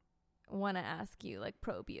want to ask you, like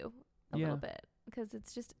probe you a little bit, because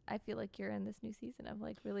it's just, I feel like you're in this new season of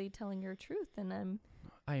like really telling your truth, and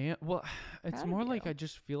I am. Well, it's more like you. I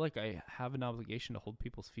just feel like I have an obligation to hold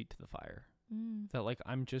people's feet to the fire. That like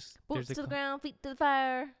I'm just boots to the ground, feet to the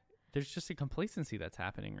fire. There's just a complacency that's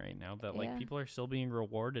happening right now that like people are still being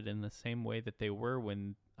rewarded in the same way that they were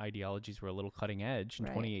when ideologies were a little cutting edge in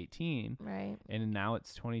 2018. Right. And now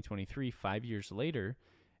it's 2023, 5 years later,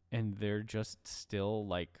 and they're just still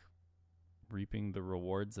like reaping the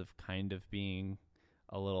rewards of kind of being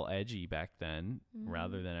a little edgy back then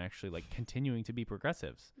rather than actually like continuing to be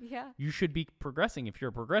progressives. Yeah. You should be progressing if you're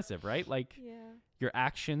a progressive, right? Like your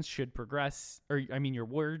actions should progress, or I mean your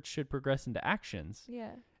words should progress into actions.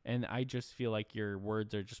 Yeah. And I just feel like your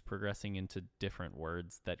words are just progressing into different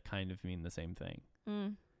words that kind of mean the same thing.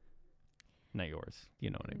 Not yours. You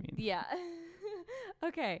know what I mean? Yeah.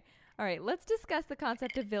 Okay. All right. Let's discuss the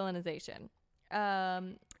concept of villainization.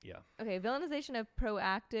 Okay. Villainization of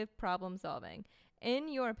proactive problem solving.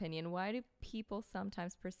 In your opinion, why do people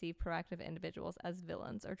sometimes perceive proactive individuals as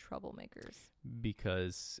villains or troublemakers?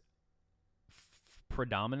 Because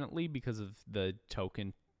predominantly because of the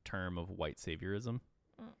token term of white saviorism.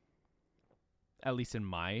 At least in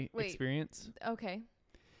my experience. Okay.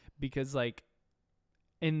 Because like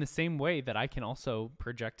in the same way that I can also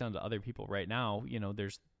project onto other people right now, you know,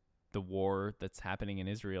 there's the war that's happening in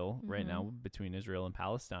Israel right now between Israel and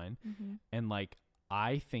Palestine. And like,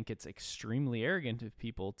 I think it's extremely arrogant of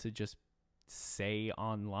people to just say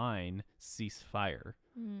online, cease fire.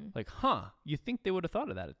 Like, you think they would have thought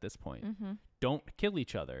of that at this point. Don't kill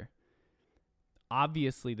each other.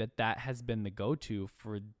 Obviously that has been the go-to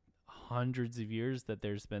for hundreds of years, that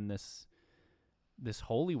there's been this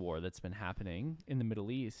holy war that's been happening in the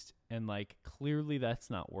Middle East, and like clearly that's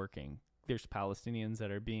not working. There's Palestinians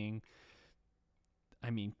that are being, I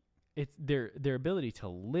mean, it's their ability to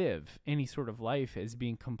live any sort of life is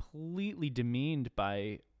being completely demeaned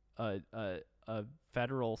by a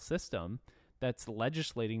federal system that's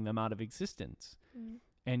legislating them out of existence.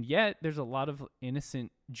 And yet there's a lot of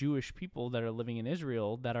innocent Jewish people that are living in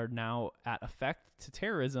Israel that are now at effect to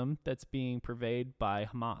terrorism that's being purveyed by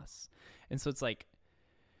Hamas. And so it's like,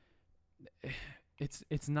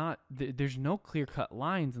 it's not, there's no clear cut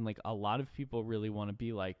lines. And like a lot of people really want to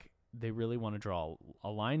be like, they really want to draw a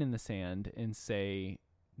line in the sand and say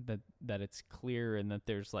that it's clear and that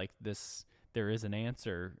there's like this, there is an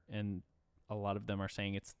answer. And a lot of them are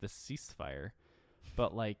saying it's the ceasefire,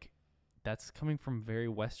 but like, that's coming from very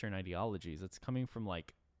Western ideologies. It's coming from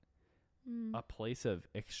like a place of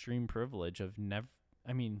extreme privilege of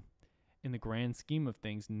in the grand scheme of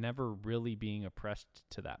things, never really being oppressed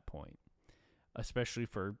to that point, especially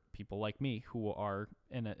for people like me who are,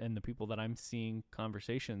 and the people that I'm seeing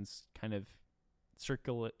conversations kind of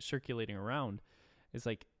circulating around is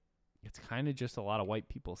like, it's kind of just a lot of white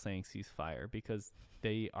people saying ceasefire because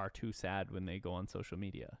they are too sad when they go on social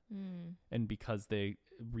media. And because the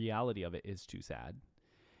reality of it is too sad.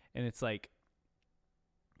 And it's like,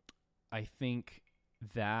 I think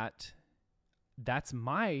that's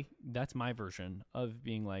my version of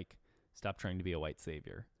being like, stop trying to be a white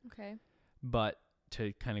savior. Okay. But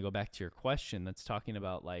to kind of go back to your question, that's talking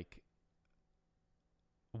about like,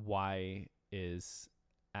 why is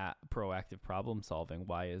proactive problem solving,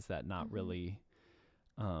 why is that not really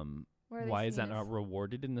why is that not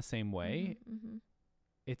rewarded in the same way?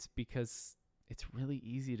 It's because it's really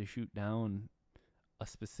easy to shoot down a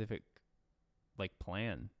specific like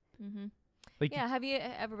plan. Like, have you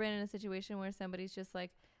ever been in a situation where somebody's just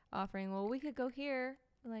like offering, well, we could go here,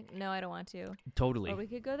 like, no, I don't want to. Totally. Or we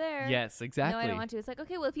could go there. Yes, exactly. No, I don't want to. It's like,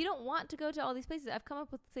 okay, well, if you don't want to go to all these places, I've come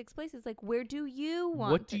up with 6 places. Like, where do you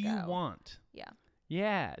want what to do go? you want? Yeah.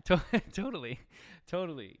 Yeah, totally.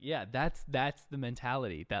 Totally. Yeah, that's the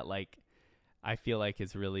mentality that like I feel like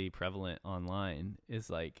is really prevalent online is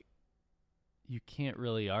like you can't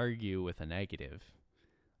really argue with a negative.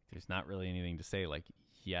 There's not really anything to say like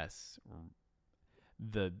yes,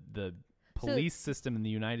 the police system in the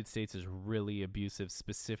United States is really abusive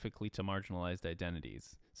specifically to marginalized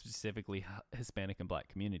identities, specifically Hispanic and Black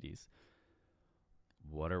communities.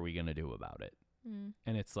 What are we going to do about it?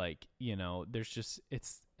 And it's like, you know, there's just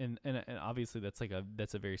and obviously that's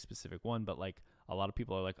a very specific one, but like a lot of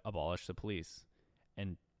people are like abolish the police.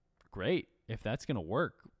 And great, if that's going to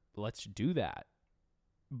work, let's do that.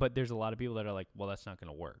 But there's a lot of people that are like, well, that's not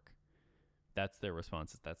going to work. That's their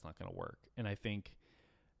response, is that's not going to work. And I think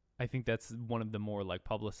that's one of the more like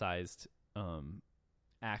publicized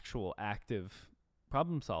actual active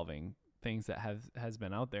problem solving things that has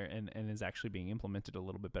been out there and is actually being implemented a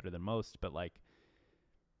little bit better than most, but like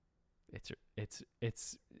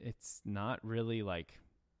it's not really like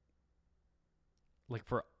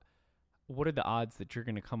for what are the odds that you're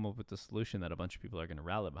going to come up with the solution that a bunch of people are going to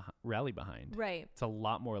rally behind? Right. It's a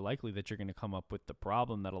lot more likely that you're going to come up with the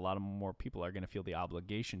problem that a lot of more people are going to feel the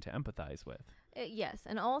obligation to empathize with. Yes,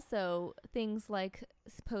 and also things like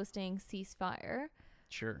posting ceasefire.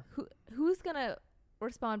 Sure. Who's going to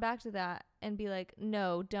respond back to that and be like,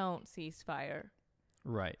 no, don't ceasefire?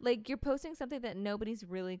 Right. Like, you're posting something that nobody's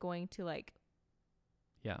really going to like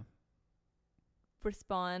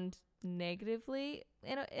respond negatively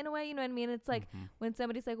in a way, you know what I mean? It's like when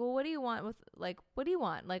somebody's like, well, what do you want? Like,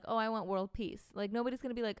 oh, I want world peace. Like, nobody's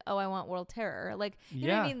gonna be like, oh, I want world terror. Like, you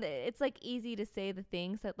know what I mean? It's like easy to say the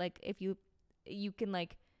things that like if you can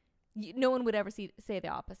like no one would ever say the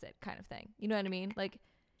opposite kind of thing, you know what I mean? Like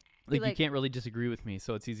you can't really disagree with me,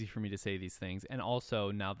 so it's easy for me to say these things. And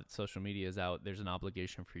also, now that social media is out, there's an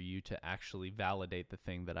obligation for you to actually validate the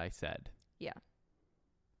thing that I said. Yeah.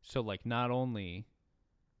 So like, not only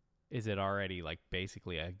is it already like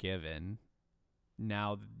basically a given,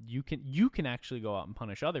 now you can actually go out and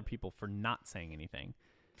punish other people for not saying anything.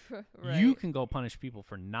 Right. You can go punish people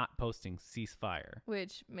for not posting ceasefire.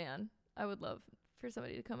 Which, man, I would love for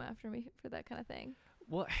somebody to come after me for that kind of thing.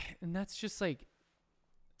 Well, and that's just like,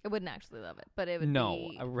 I wouldn't actually love it, but it would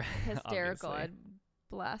be hysterical. I'd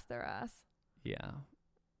blast their ass. Yeah.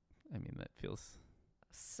 I mean, that feels...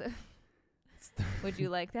 So, would you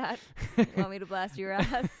like that? Want me to blast your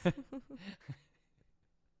ass?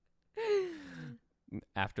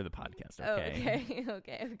 After the podcast, okay?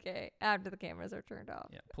 Okay. After the cameras are turned off.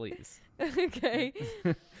 Yeah, please. Okay.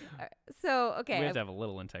 So, okay. We have to have a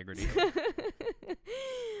little integrity.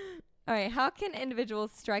 All right. How can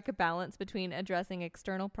individuals strike a balance between addressing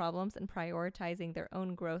external problems and prioritizing their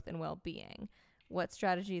own growth and well-being? What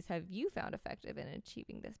strategies have you found effective in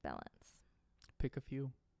achieving this balance? Pick a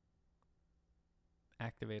few.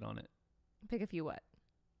 Activate on it. Pick a few what?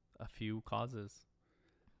 A few causes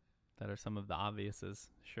that are some of the obviouses.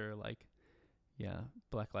 Sure, like, yeah,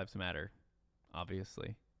 Black Lives Matter,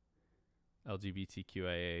 obviously.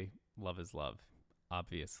 LGBTQIA, love is love,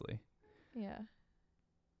 obviously. Yeah.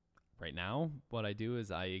 Right now, what I do is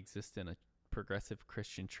I exist in a progressive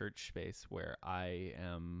Christian church space where I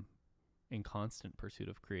am in constant pursuit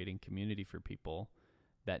of creating community for people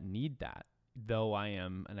that need that. Though I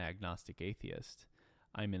am an agnostic atheist,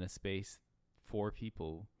 I'm in a space for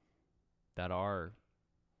people that are,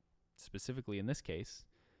 specifically in this case,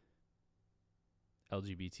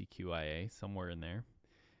 LGBTQIA, somewhere in there,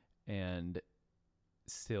 and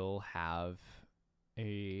still have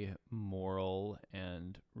a moral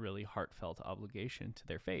and really heartfelt obligation to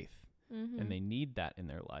their faith. And they need that in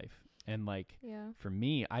their life. And like, for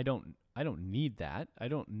me, I don't need that. I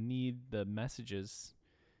don't need the messages.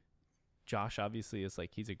 Josh obviously is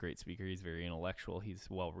like, he's a great speaker. He's very intellectual. He's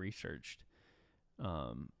well researched.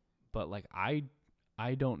 But like, I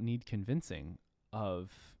don't need convincing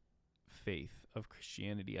of faith, of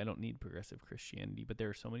Christianity. I don't need progressive Christianity, but there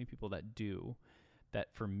are so many people that do,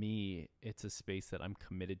 that for me, it's a space that I'm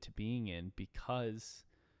committed to being in, because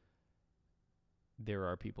there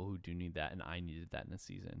are people who do need that, and I needed that in a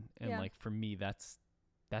season. And like, for me, that's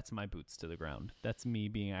my boots to the ground. That's me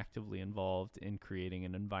being actively involved in creating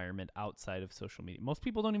an environment outside of social media. Most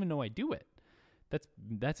people don't even know I do it.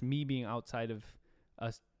 That's me being outside of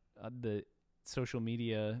the social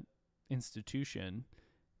media institution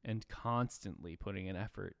and constantly putting an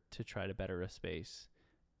effort to try to better a space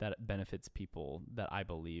that benefits people that I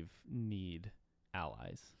believe need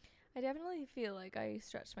allies. I definitely feel like I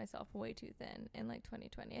stretched myself way too thin in like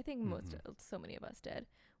 2020. I think so many of us did,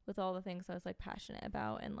 with all the things I was like passionate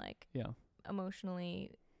about and like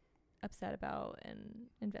emotionally upset about and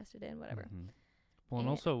invested in, whatever. Well, and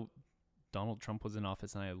also Donald Trump was in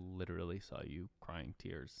office and I literally saw you crying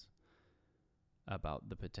tears about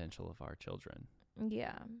the potential of our children.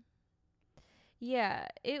 Yeah. Yeah,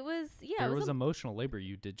 it was, there was emotional labor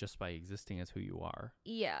you did just by existing as who you are.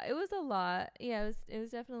 Yeah, it was a lot. Yeah, it was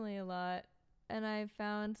definitely a lot. And I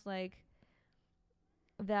found like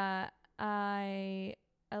that I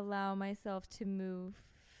allow myself to move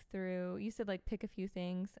through. You said like pick a few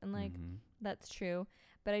things, and like that's true.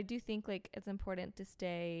 But I do think like it's important to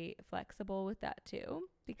stay flexible with that too,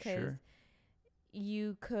 because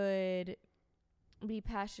you could be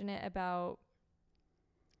passionate about,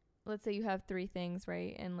 let's say you have 3 things,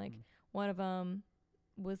 right? And like one of them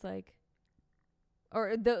was like,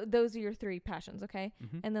 or those are your 3 passions, okay?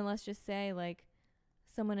 And then let's just say like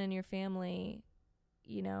someone in your family,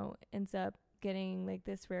 you know, ends up getting like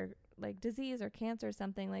this rare like disease or cancer or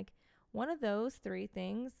something. Like one of those 3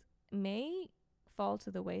 things may fall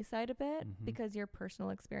to the wayside a bit because your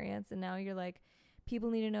personal experience, and now you're like,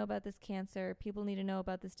 people need to know about this cancer, people need to know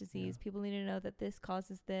about this disease, people need to know that this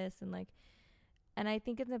causes this, and like, and I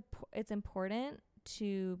think it's important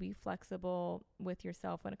to be flexible with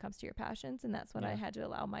yourself when it comes to your passions, and that's what I had to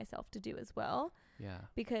allow myself to do as well. Yeah.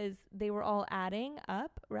 Because they were all adding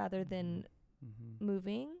up rather than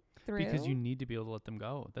moving through. Because you need to be able to let them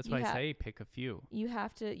go. That's why I say pick a few. You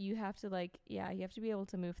have to like, you have to be able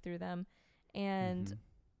to move through them. And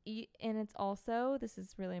and it's also, this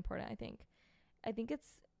is really important, I think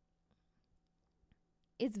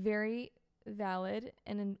it's very valid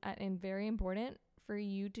and very important for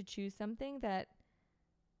you to choose something that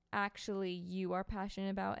actually you are passionate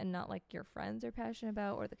about, and not like your friends are passionate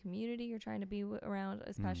about, or the community you're trying to be around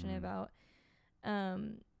is passionate about.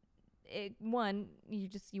 You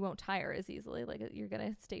won't tire as easily, like you're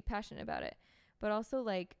gonna stay passionate about it, but also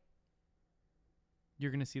like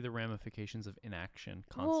you're gonna see the ramifications of inaction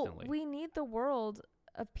constantly. Well, we need the world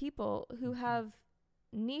of people who have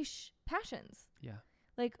niche passions. Yeah.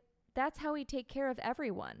 Like that's how we take care of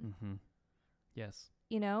everyone. Yes.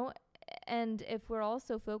 You know, and if we're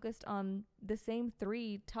also focused on the same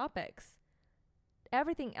 3 topics,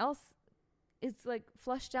 everything else is like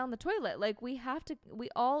flushed down the toilet. Like we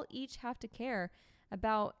all each have to care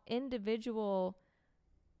about individual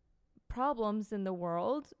problems in the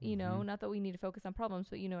world, you know, not that we need to focus on problems,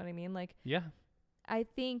 but you know what I mean? Like, yeah, I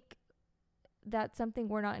think that's something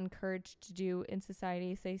we're not encouraged to do in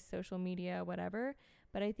society, say social media, whatever.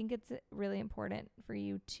 But I think it's really important for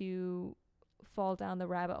you to fall down the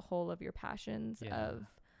rabbit hole of your passions, of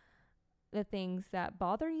the things that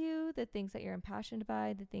bother you, the things that you're impassioned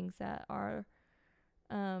by, the things that are,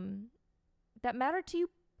 that matter to you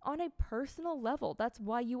on a personal level. That's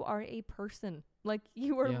why you are a person. Like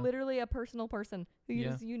you are literally a personal person who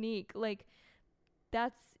is unique. Like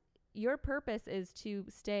that's your purpose, is to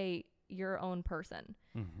stay your own person,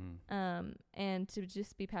 and to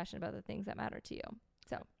just be passionate about the things that matter to you.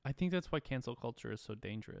 So I think that's why cancel culture is so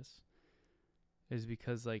dangerous, is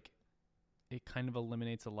because like it kind of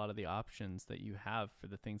eliminates a lot of the options that you have for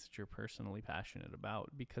the things that you're personally passionate about,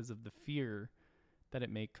 because of the fear that it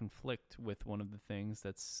may conflict with one of the things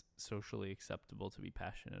that's socially acceptable to be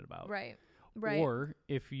passionate about. Right. Or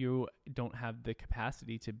if you don't have the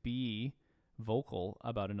capacity to be vocal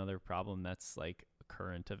about another problem that's like a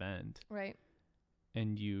current event. Right.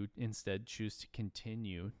 And you instead choose to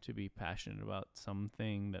continue to be passionate about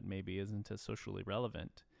something that maybe isn't as socially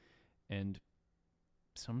relevant. And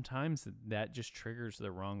sometimes that just triggers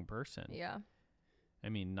the wrong person. Yeah. I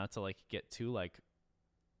mean, not to like get too like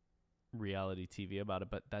reality TV about it,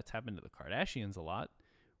 but that's happened to the Kardashians a lot,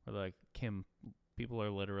 where they're like, Kim, people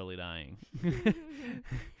are literally dying.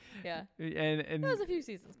 Yeah. And that was a few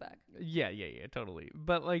seasons back. Yeah, totally.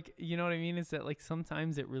 But like, you know what I mean? Is that like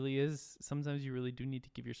sometimes you really do need to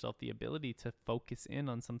give yourself the ability to focus in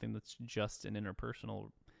on something that's just an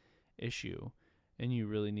interpersonal issue. And you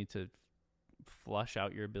really need to flush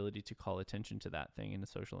out your ability to call attention to that thing in a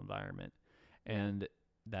social environment. And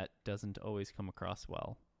that doesn't always come across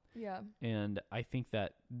well. Yeah. And I think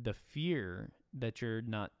that the fear that you're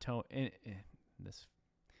not this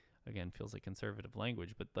again feels like conservative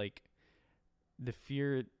language, but like the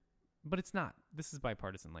fear, but it's not. This is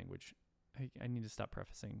bipartisan language. I need to stop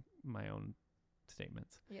prefacing my own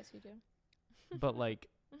statements. Yes, you do. But like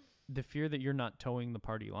the fear that you're not towing the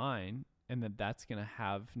party line and that's going to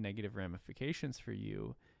have negative ramifications for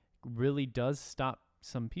you really does stop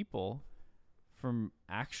some people from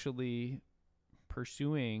actually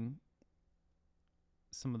pursuing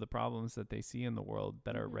some of the problems that they see in the world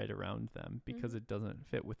that are right around them, because it doesn't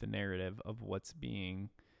fit with the narrative of what's being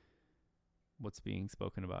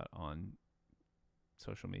spoken about on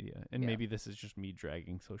social media. And Yeah. maybe this is just me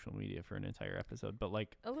dragging social media for an entire episode, but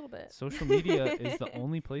like A little bit. social media is the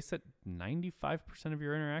only place that 95% of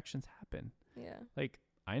your interactions happen. Yeah. Like,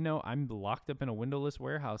 I know I'm locked up in a windowless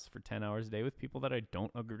warehouse for 10 hours a day with people that I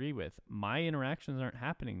don't agree with. My interactions aren't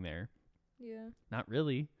happening there. Yeah. Not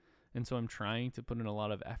really. And so I'm trying to put in a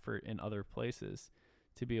lot of effort in other places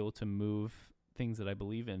to be able to move things that I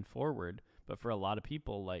believe in forward. But for a lot of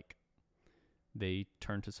people, like, they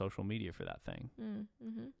turn to social media for that thing.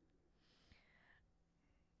 Mm-hmm.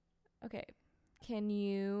 Okay. Can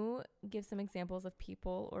you give some examples of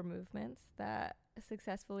people or movements that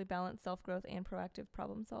successfully balance self-growth and proactive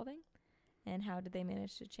problem solving? And how did they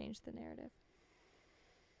manage to change the narrative?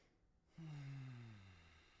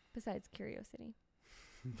 Besides curiosity.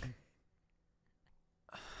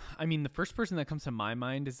 I mean, the first person that comes to my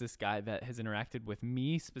mind is this guy that has interacted with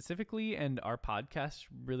me specifically and our podcast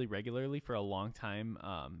really regularly for a long time.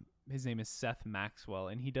 His name is Seth Maxwell,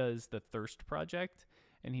 and he does the Thirst Project,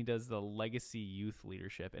 and he does the Legacy Youth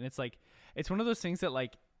Leadership. And it's like, it's one of those things that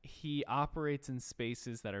like he operates in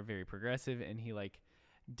spaces that are very progressive, and he like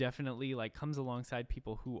definitely like comes alongside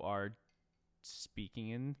people who are speaking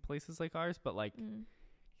in places like ours, but like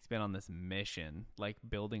he's been on this mission, like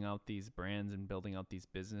building out these brands and building out these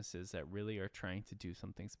businesses that really are trying to do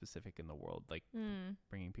something specific in the world, like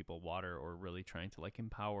bringing people water, or really trying to like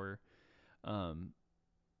empower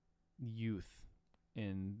youth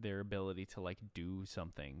in their ability to like do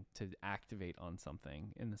something, to activate on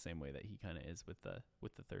something in the same way that he kind of is with the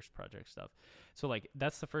Thirst Project stuff. So like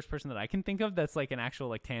that's the first person that I can think of that's like an actual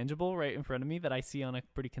like tangible right in front of me that I see on a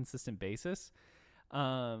pretty consistent basis.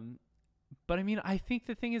 But I mean, I think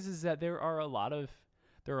the thing is that there are a lot of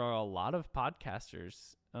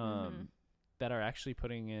podcasters that are actually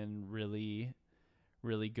putting in really,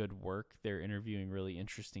 really good work. They're interviewing really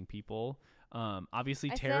interesting people. Obviously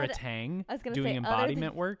Tara Tang doing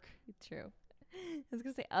embodiment work. True. I was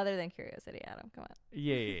gonna say other than curiosity, Adam. Come on.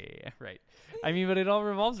 Yeah, right. I mean, but it all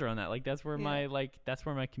revolves around that. Like that's where my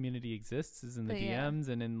community exists, is in the DMs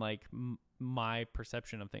and in like my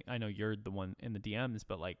perception of things. I know you're the one in the DMs,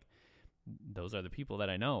 but like those are the people that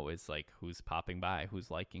I know. Is like who's popping by,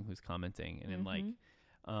 who's liking, who's commenting, and then like,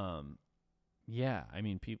 yeah. I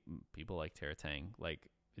mean, people like Tara Tang, like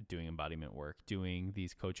doing embodiment work, doing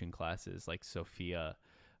these coaching classes, like Sophia.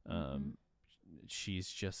 She's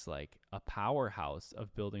just like a powerhouse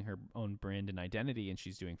of building her own brand and identity, and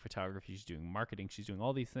she's doing photography, she's doing marketing, she's doing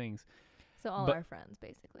all these things. So our friends,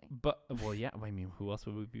 basically. But well, yeah. I mean, who else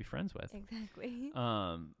would we be friends with? Exactly.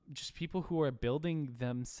 Just people who are building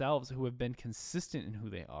themselves, who have been consistent in who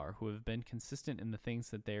they are, who have been consistent in the things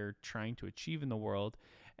that they're trying to achieve in the world,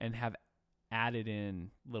 and have added in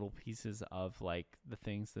little pieces of like the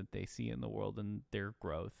things that they see in the world and their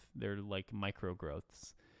growth. They're like micro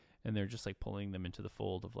growths, and they're just like pulling them into the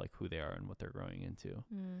fold of like who they are and what they're growing into.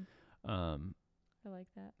 I like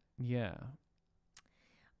that. Yeah.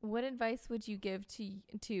 What advice would you give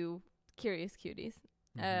to curious cuties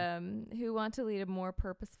who want to lead a more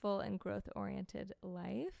purposeful and growth-oriented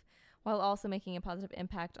life while also making a positive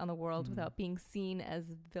impact on the world without being seen as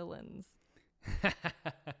villains?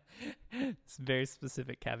 It's a very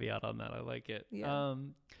specific caveat on that. I like it. Yeah.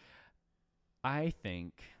 I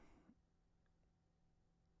think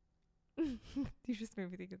you just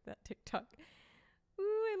made me think of that TikTok. Ooh,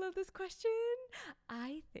 I love this question.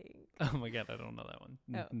 I think. Oh my God, I don't know that one.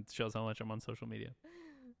 Oh. It shows how much I'm on social media.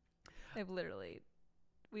 We literally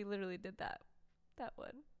did that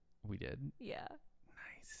one. We did? Yeah.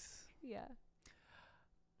 Nice. Yeah.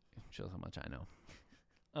 It shows how much I know.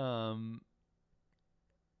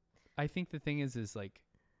 I think the thing is like,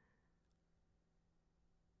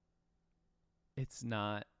 it's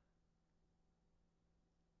not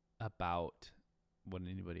about what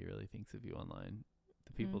anybody really thinks of you online.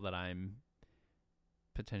 The people that I'm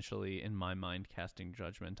potentially in my mind casting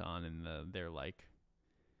judgment on, and they're like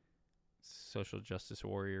social justice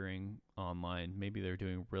warrioring online, maybe they're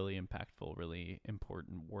doing really impactful, really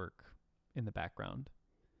important work in the background.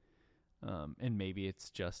 And maybe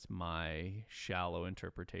it's just my shallow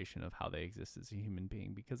interpretation of how they exist as a human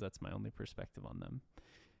being, because that's my only perspective on them.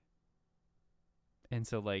 And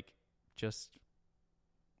so like,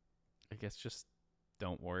 I guess just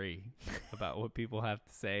don't worry about what people have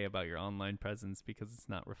to say about your online presence, because it's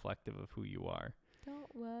not reflective of who you are.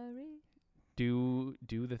 Don't worry. Do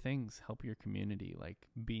the things, help your community, like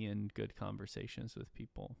be in good conversations with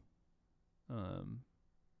people.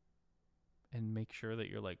 And make sure that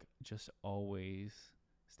you're like just always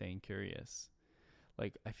staying curious.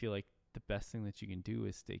 Like I feel like the best thing that you can do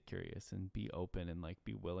is stay curious and be open and like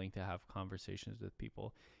be willing to have conversations with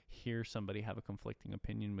people, hear somebody have a conflicting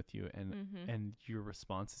opinion with you, and your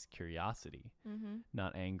response is curiosity,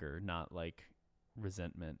 not anger, not like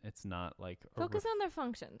resentment. It's not like focus on their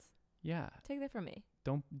functions. Yeah. Take that from me.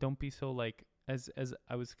 Don't be so like, as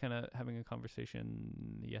I was kind of having a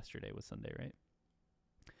conversation yesterday, was Sunday, right?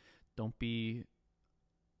 Don't be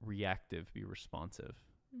reactive, be responsive.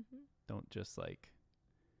 Don't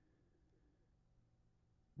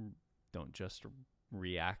just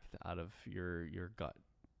react out of your gut.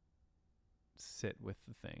 Sit with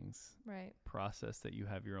the things. Right. Process that you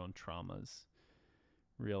have your own traumas.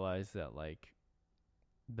 Realize that like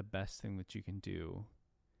the best thing that you can do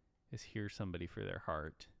is hear somebody for their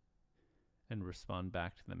heart and respond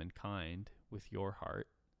back to them in kind with your heart,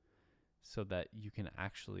 so that you can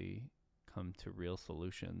actually come to real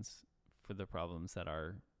solutions for the problems that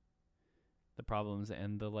are the problems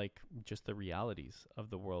and the like just the realities of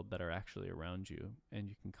the world that are actually around you. And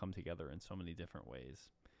you can come together in so many different ways,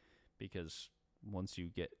 because once you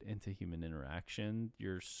get into human interaction,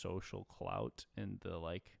 your social clout and the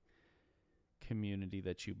like community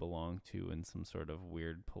that you belong to in some sort of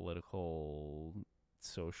weird political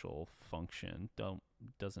social function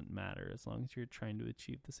doesn't matter, as long as you're trying to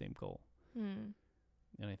achieve the same goal. And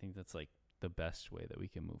I think that's like the best way that we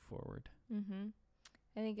can move forward.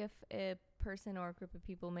 I think if a person or a group of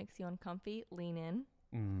people makes you uncomfy, lean in.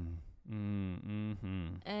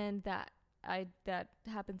 And that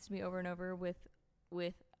happens to me over and over with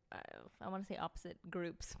I want to say opposite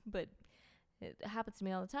groups, but it happens to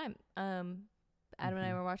me all the time. Adam and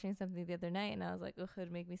I were watching something the other night, and I was like, ugh,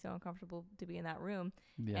 it'd make me so uncomfortable to be in that room.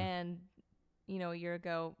 Yeah. And, a year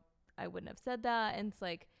ago, I wouldn't have said that. And it's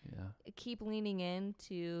like, keep leaning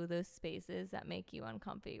into those spaces that make you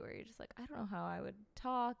uncomfy, where you're just like, I don't know how I would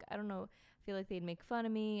talk. I don't know. I feel like they'd make fun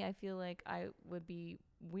of me. I feel like I would be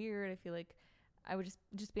weird. I feel like I would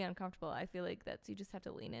just be uncomfortable. I feel like you just have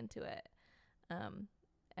to lean into it.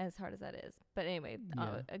 As hard as that is. But anyway,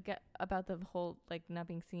 about the whole like not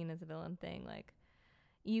being seen as a villain thing, like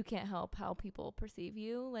you can't help how people perceive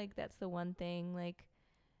you. Like that's the one thing, like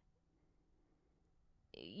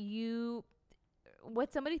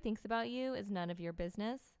what somebody thinks about you is none of your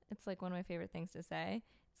business. It's like one of my favorite things to say.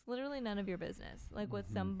 It's literally none of your business. Like what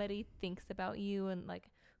somebody thinks about you and like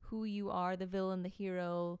who you are, the villain, the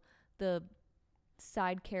hero, the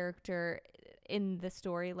side character in the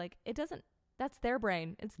story, like it doesn't. That's their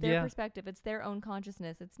brain. It's their perspective. It's their own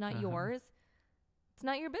consciousness. It's not yours. It's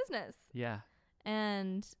not your business. Yeah.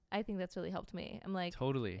 And I think that's really helped me. I'm like,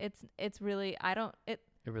 totally. It's really, it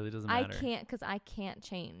really doesn't matter. I can't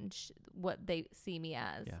change what they see me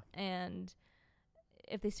as. Yeah. And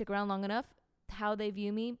if they stick around long enough, how they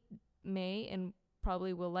view me may and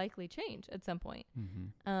probably will likely change at some point.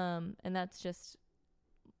 And that's just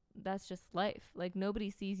life. Like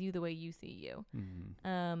nobody sees you the way you see you.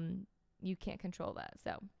 You can't control that.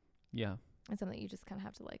 So yeah, it's something you just kind of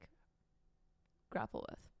have to like grapple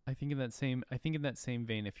with. I think in that same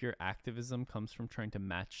vein, if your activism comes from trying to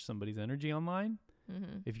match somebody's energy online,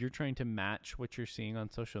 if you're trying to match what you're seeing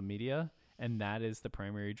on social media, and that is the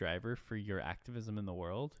primary driver for your activism in the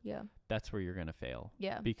world, that's where you're going to fail.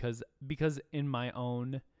 Yeah. Because in my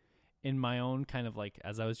own kind of like,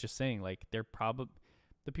 as I was just saying, like the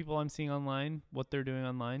people I'm seeing online, what they're doing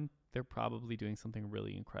online, they're probably doing something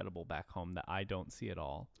really incredible back home that I don't see at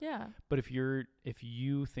all. Yeah. But if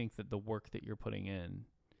you think that the work that you're putting in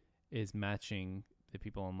is matching the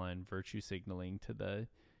people online virtue signaling to the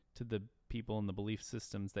people and the belief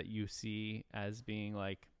systems that you see as being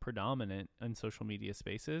like predominant in social media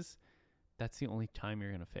spaces, that's the only time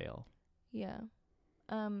you're going to fail. Yeah.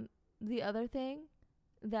 The other thing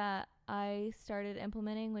that I started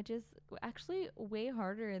implementing, which is actually way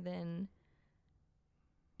harder than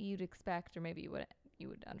you'd expect, or maybe you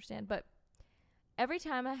would understand, but every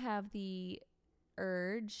time I have the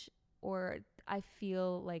urge or I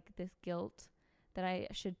feel like this guilt that I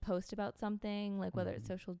should post about something, like whether it's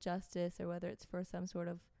social justice or whether it's for some sort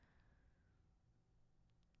of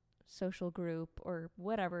social group or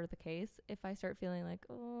whatever the case, if I start feeling like,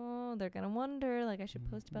 oh, they're gonna wonder, like I should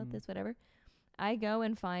post about this, whatever, I go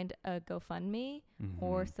and find a GoFundMe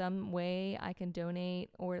or some way I can donate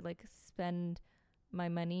or like spend my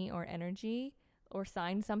money or energy or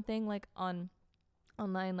sign something like online,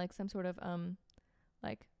 like some sort of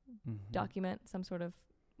like document, some sort of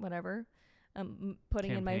whatever,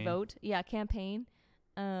 putting campaign. In my vote. Yeah, campaign.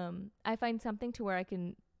 I find something to where I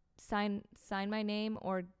can sign my name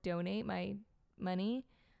or donate my money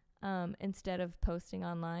instead of posting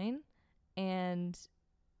online. And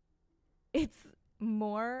it's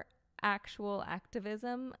more actual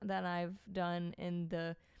activism that I've done in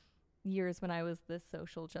the years when I was this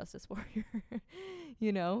social justice warrior,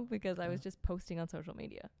 you know, because I was just posting on social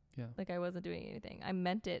media. Yeah. Like I wasn't doing anything. I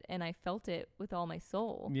meant it and I felt it with all my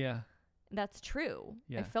soul. Yeah. That's true.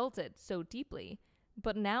 Yeah. I felt it so deeply.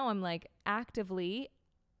 But now I'm like actively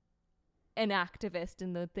an activist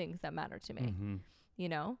in the things that matter to me, you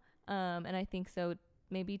know? And I think so.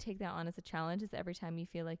 Maybe take that on as a challenge, is every time you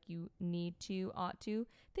feel like you need to, ought to,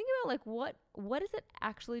 think about like what is it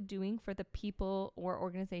actually doing for the people or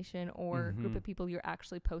organization or group of people you're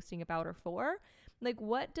actually posting about or for? Like,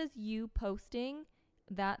 what does you posting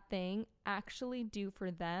that thing actually do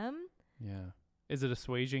for them? Yeah. Is it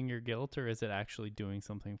assuaging your guilt, or is it actually doing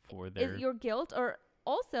something for their... Is your guilt, or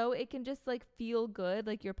also it can just like feel good,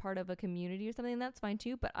 like you're part of a community or something, and that's fine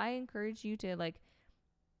too. But I encourage you to like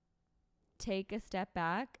take a step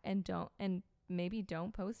back and maybe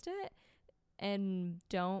don't post it, and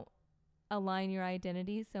don't align your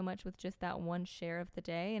identity so much with just that one share of the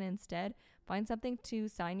day, and instead find something to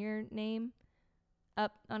sign your name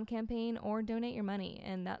up on campaign or donate your money,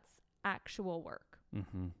 and that's actual work.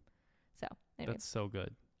 So anyway, that's so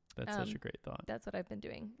good. That's such a great thought. That's what I've been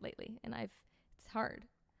doing lately, and it's hard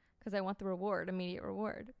because I want the immediate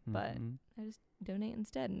reward, but I just donate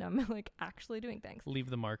instead, and I'm like actually doing things. Leave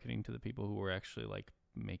the marketing to the people who are actually like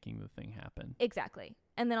making the thing happen. Exactly.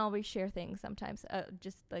 And then I'll reshare things sometimes,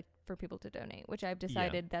 just like for people to donate, which I've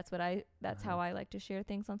decided that's how I like to share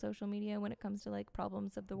things on social media when it comes to like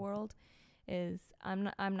problems of the world. Is I'm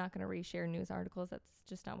not going to reshare news articles. That's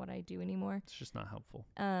just not what I do anymore. It's just not helpful.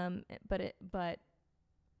 But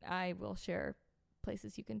I will share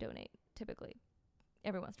places you can donate typically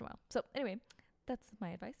every once in a while. So anyway, that's my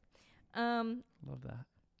advice. Love that.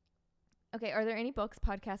 Okay, are there any books,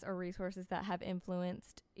 podcasts, or resources that have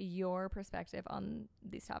influenced your perspective on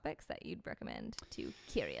these topics that you'd recommend to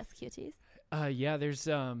curious cuties? Yeah, there's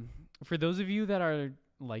for those of you that are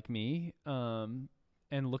like me,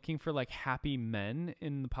 and looking for like happy men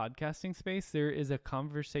in the podcasting space, there is a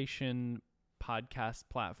conversation podcast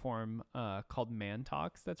platform called Man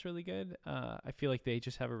Talks that's really good. I feel like they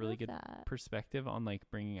just have a really good perspective on like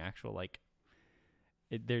bringing actual like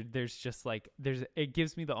there's just like it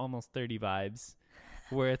gives me the almost 30 vibes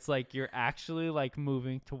where it's like you're actually like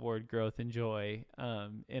moving toward growth and joy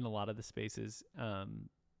in a lot of the spaces.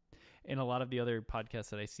 In a lot of the other podcasts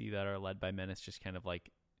that I see that are led by men, it's just kind of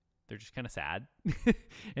like they're just kind of sad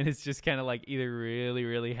and it's just kind of like either really,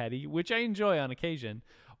 really heady, which I enjoy on occasion,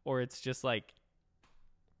 or it's just like,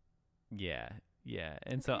 yeah.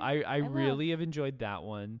 And so I really have enjoyed that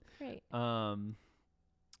one. Great.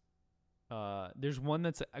 There's one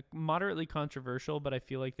that's moderately controversial, but I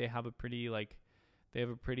feel like they have a pretty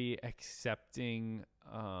accepting,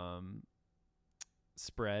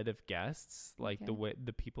 spread of guests. Like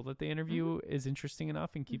the people that they interview is interesting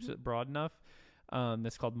enough and keeps it broad enough.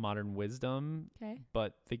 That's called Modern Wisdom. Okay.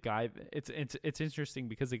 But the guy, it's interesting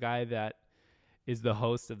because the guy that is the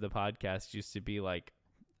host of the podcast used to be like,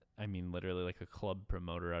 I mean, literally like a club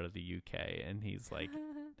promoter out of the UK. And he's like,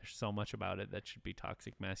 there's so much about it that should be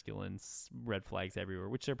toxic masculine, red flags everywhere,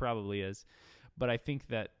 which there probably is. But I think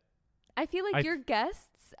that I feel like your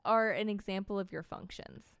guests are an example of your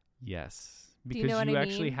functions. Yes. Because you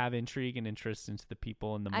actually have intrigue and interest into the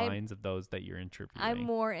people and the minds of those that you're interviewing. I'm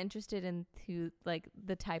more interested in who, like,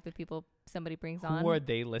 the type of people somebody brings on. Who are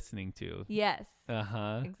they listening to? Yes.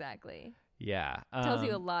 Exactly. Yeah. Tells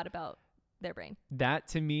you a lot about their brain. That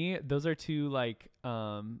to me, those are two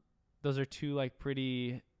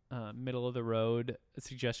pretty middle of the road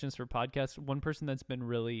suggestions for podcasts. One person that's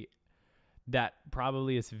been that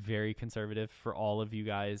probably is very conservative for all of you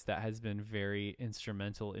guys, that has been very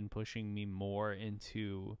instrumental in pushing me more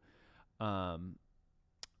into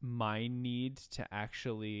my need to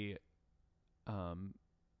actually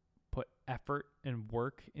put effort and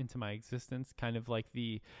work into my existence. Kind of like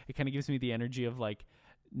it kind of gives me the energy of like,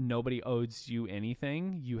 nobody owes you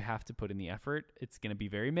anything. You have to put in the effort. It's going to be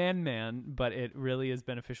very man, but it really is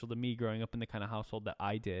beneficial to me growing up in the kind of household that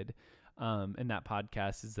I did. And that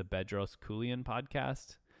podcast is the Bedros Keuilian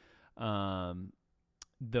podcast.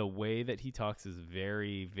 The way that he talks is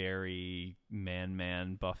very, very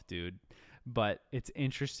man, buff dude. But it's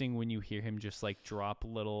interesting when you hear him just like drop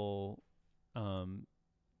little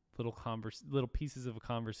pieces of a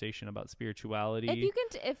conversation about spirituality. If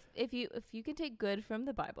you can take good from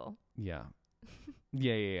the Bible. Yeah.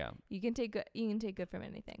 You can take good from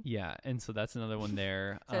anything. Yeah, and so that's another one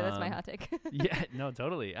there. So that's my hot take. Yeah, no,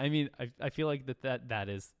 totally. I mean, I feel like that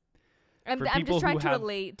is. I'm just trying to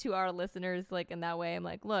relate to our listeners, like in that way. I'm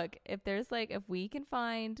like, look, if we can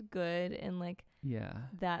find good in like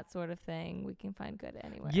that sort of thing, we can find good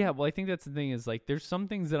anywhere. Yeah, well, I think that's the thing is like there's some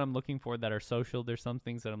things that I'm looking for that are social. There's some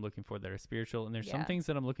things that I'm looking for that are spiritual. And there's some things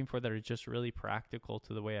that I'm looking for that are just really practical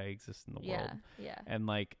to the way I exist in the world. Yeah. And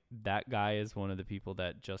like that guy is one of the people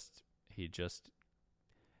that he just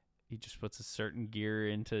puts a certain gear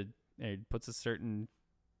into, puts a certain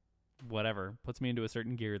whatever, puts me into a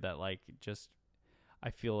certain gear that like just I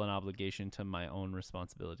feel an obligation to my own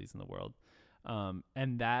responsibilities in the world.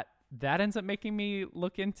 And that ends up making me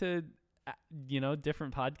look into,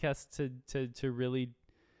 different podcasts to really,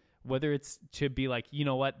 whether it's to be like, you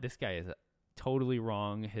know what, this guy is totally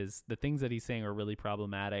wrong. The things that he's saying are really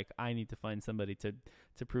problematic. I need to find somebody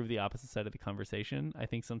to prove the opposite side of the conversation. I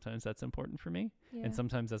think sometimes that's important for me. Yeah. And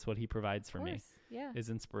sometimes that's what he provides for me. Yeah. Is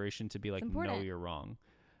inspiration to be like, no, you're wrong.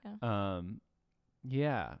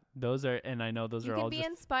 Yeah. Those are, and I know those are all just. You can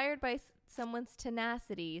be inspired by someone's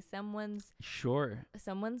tenacity, someone's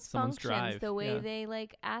functions, drive. The way they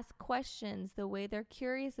like ask questions, the way they're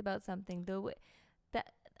curious about something, the way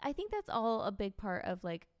that I think that's all a big part of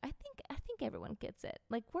like, I think everyone gets it.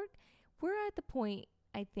 Like we're at the point,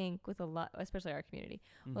 I think, with a lot, especially our community,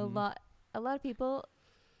 a lot of people,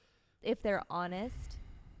 if they're honest,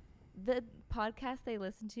 the podcasts they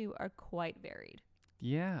listen to are quite varied.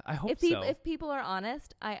 Yeah, I hope so. If people are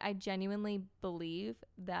honest, I genuinely believe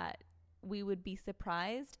that we would be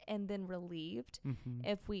surprised and then relieved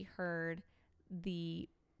if we heard the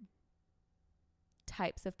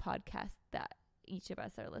types of podcasts that each of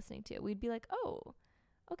us are listening to. We'd be like, oh,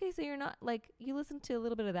 okay, so you're not like, you listen to a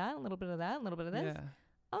little bit of that, a little bit of that, a little bit of this. Yeah.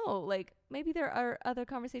 Oh, like maybe there are other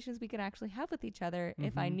conversations we can actually have with each other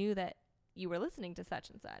if I knew that you were listening to such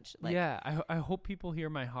and such. Like, yeah, I hope people hear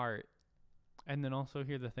my heart. And then also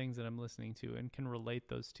hear the things that I'm listening to and can relate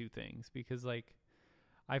those two things, because like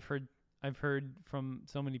I've heard from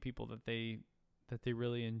so many people that they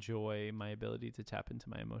really enjoy my ability to tap into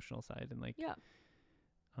my emotional side and like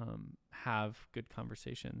have good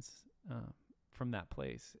conversations from that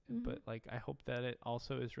place. But like I hope that it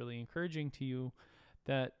also is really encouraging to you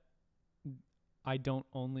that I don't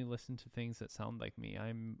only listen to things that sound like me.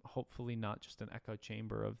 I'm hopefully not just an echo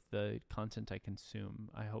chamber of the content I consume.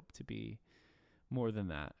 I hope to be more than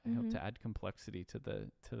that. I hope to add complexity to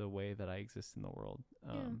the way that I exist in the world.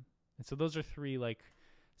 And so those are three like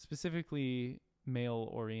specifically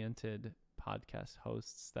male-oriented podcast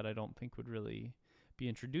hosts that I don't think would really be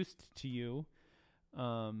introduced to you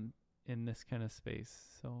in this kind of space.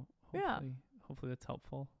 So hopefully that's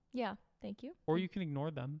helpful. Yeah, thank you. Or you can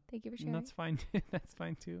ignore them. Thank you for sharing. And that's fine. That's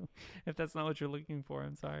fine too. If that's not what you're looking for,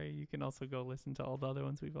 I'm sorry. You can also go listen to all the other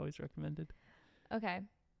ones we've always recommended. Okay.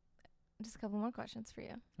 Just a couple more questions for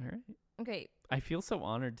you. All right. Okay. I feel so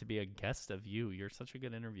honored to be a guest of you. You're such a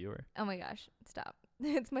good interviewer. Oh my gosh. Stop.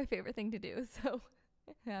 It's my favorite thing to do. So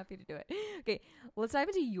happy to do it. Okay. Let's dive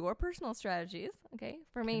into your personal strategies. Okay.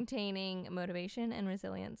 For maintaining motivation and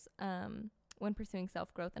resilience when pursuing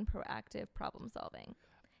self-growth and proactive problem solving.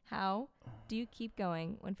 How do you keep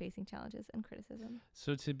going when facing challenges and criticism?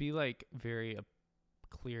 So to be like very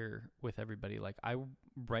clear with everybody, like I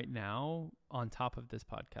right now on top of this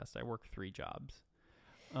podcast I work 3 jobs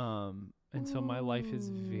and so my life is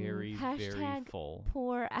very very full.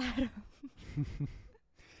 Poor Adam.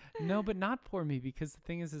 No, but not poor me, because the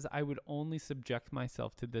thing is I would only subject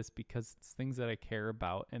myself to this because it's things that I care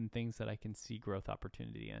about and things that I can see growth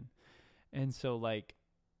opportunity in. And so like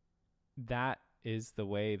that is the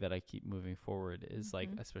way that I keep moving forward is like,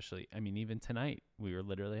 especially, I mean, even tonight we were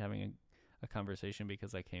literally having a conversation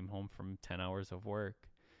because I came home from 10 hours of work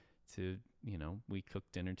to, we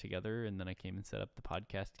cooked dinner together, and then I came and set up the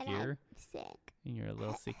podcast gear. I'm sick. And you're a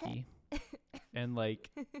little sicky. And like,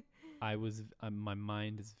 my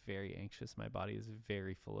mind is very anxious. My body is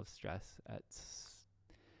very full of stress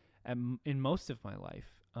in most of my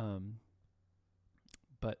life.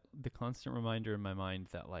 But the constant reminder in my mind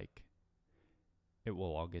that like, it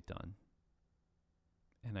will all get done.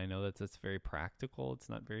 And I know that's very practical. It's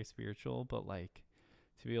not very spiritual, but like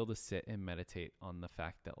to be able to sit and meditate on the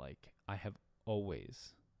fact that like I have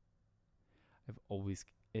always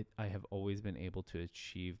been able to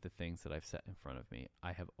achieve the things that I've set in front of me.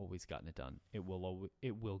 I have always gotten it done. It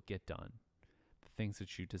will get done. The things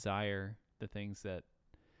that you desire, the things that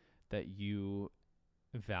you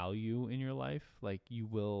value in your life, like you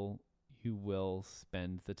will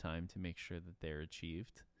spend the time to make sure that they're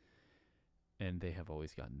achieved. And they have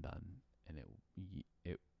always gotten done, and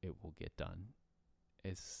it will get done.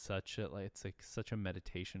 It's such a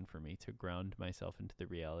meditation for me to ground myself into the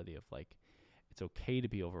reality of like, it's okay to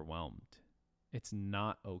be overwhelmed. It's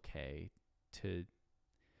not okay to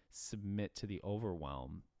submit to the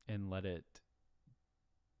overwhelm and let it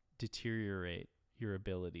deteriorate your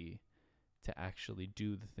ability to actually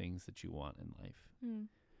do the things that you want in life.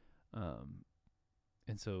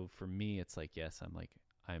 And so for me, it's like, yes,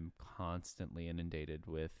 I'm constantly inundated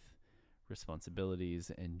with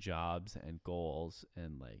responsibilities and jobs and goals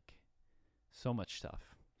and like so much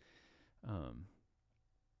stuff.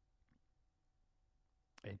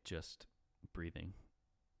 It just breathing,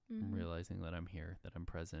 realizing that I'm here, that I'm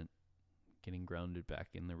present, getting grounded back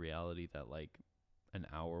in the reality that like an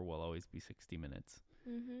hour will always be 60 minutes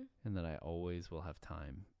and that I always will have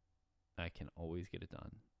time. I can always get it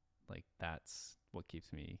done. Like that's what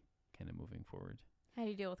keeps me kind of moving forward. How do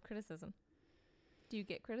you deal with criticism? Do you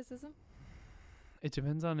get criticism? It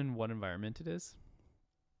depends on in what environment it is.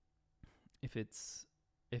 If it's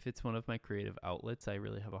one of my creative outlets, I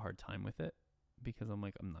really have a hard time with it because I'm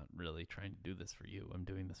like, I'm not really trying to do this for you. I'm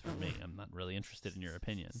doing this for me. I'm not really interested in your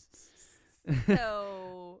opinion.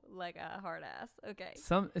 So like a hard ass. Okay.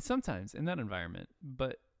 Sometimes in that environment,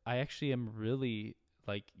 but I actually am really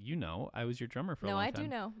like, I was your drummer for a long time. No, I do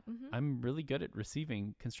know. I'm really good at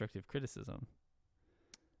receiving constructive criticism.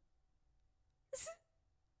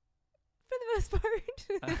 For the most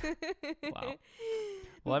part. Wow.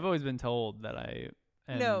 Well, I've always been told that I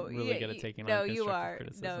am really good at taking on constructive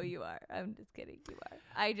criticism. No, you are. I'm just kidding. You are.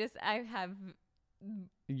 I have.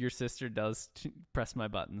 Your sister does press my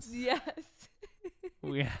buttons. Yes.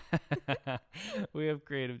 we have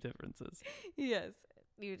creative differences. Yes,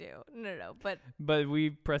 you do. No, but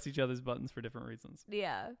we press each other's buttons for different reasons.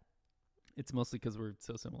 Yeah. It's mostly because we're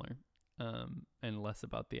so similar, and less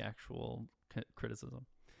about the actual criticism.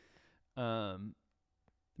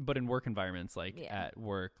 But in work environments, like at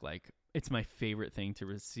work, like it's my favorite thing to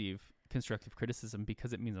receive constructive criticism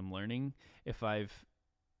because it means I'm learning. If I've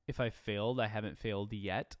failed, I haven't failed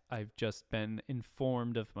yet. I've just been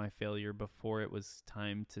informed of my failure before it was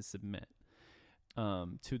time to submit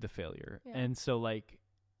to the failure. Yeah. And so like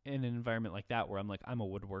in an environment like that where I'm like, I'm a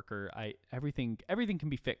woodworker, everything can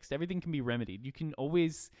be fixed. Everything can be remedied. You can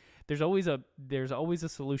always, there's always a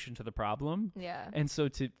solution to the problem. Yeah. And so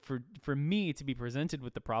for me to be presented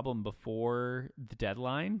with the problem before the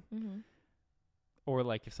deadline, or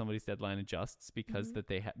like if somebody's deadline adjusts because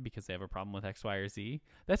they have a problem with X, Y, or Z,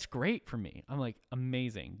 that's great for me. I'm like,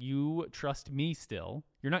 amazing. You trust me still.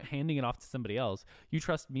 You're not handing it off to somebody else. You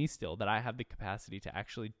trust me still that I have the capacity to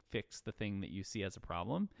actually fix the thing that you see as a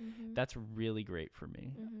problem. That's really great for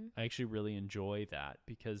me. I actually really enjoy that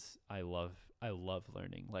because I love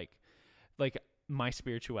learning. Like my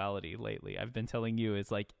spirituality lately, I've been telling you,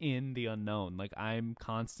 is like in the unknown. Like I'm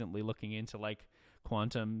constantly looking into like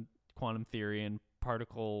quantum theory and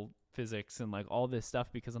particle physics and like all this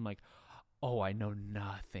stuff because I'm like, oh, I know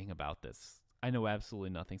nothing about this. I know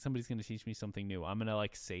absolutely nothing. Somebody's going to teach me something new. I'm going to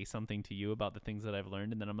like say something to you about the things that I've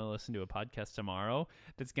learned, and then I'm going to listen to a podcast tomorrow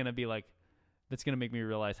that's going to make me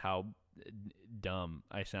realize how dumb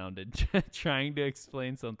I sounded trying to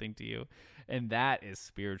explain something to you. And that is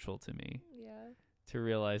spiritual to me. Yeah. To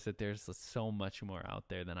realize that there's so much more out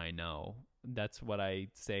there than I know. That's what I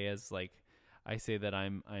say as like, I say that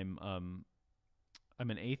I'm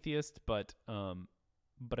an atheist, but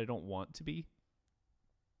I don't want to be.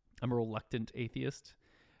 I'm a reluctant atheist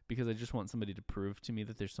because I just want somebody to prove to me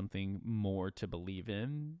that there's something more to believe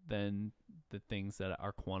in than the things that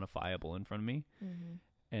are quantifiable in front of me.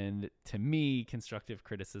 And to me, constructive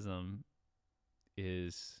criticism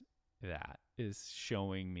is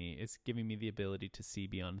showing me, it's giving me the ability to see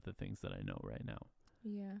beyond the things that I know right now.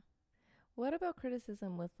 Yeah. What about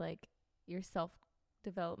criticism with like your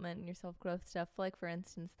self-development and your self-growth stuff? Like, for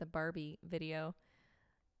instance, the Barbie video.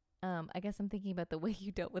 I guess I'm thinking about the way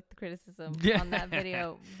you dealt with the criticism on that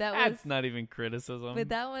video. That's not even criticism. But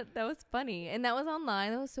that was funny. And that was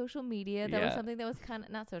online. That was social media. That was something that was kind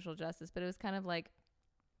of, not social justice, but it was kind of like.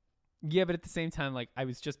 Yeah, but at the same time, like, I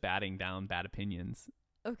was just batting down bad opinions.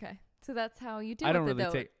 Okay. So that's how you deal with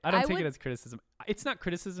it, though. I don't take it as criticism. It's not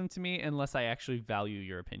criticism to me unless I actually value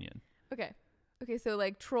your opinion. Okay. Okay, so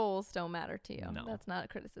like trolls don't matter to you. No. That's not a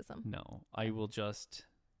criticism. No. I will just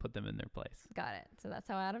put them in their place. Got it. So that's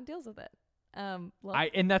how Adam deals with it.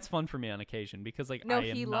 And that's fun for me on occasion because like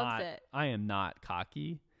he loves it. I am not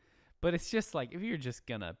cocky, but it's just like if you're just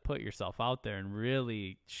gonna put yourself out there and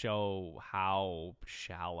really show how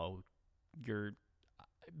shallow your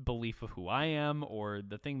belief of who I am or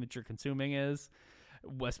the thing that you're consuming is,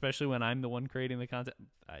 especially when I'm the one creating the content,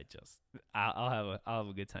 I'll have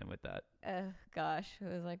a good time with that. Gosh, it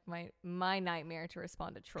was like my nightmare to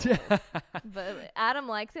respond to trolls. But Adam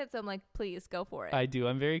likes it, so I'm like, please go for it. I do.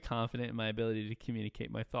 I'm very confident in my ability to communicate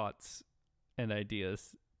my thoughts and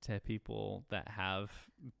ideas to people that have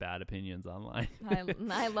bad opinions online.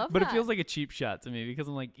 I love but that. It feels like a cheap shot to me because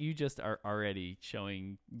I'm like, you just are already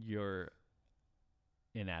showing your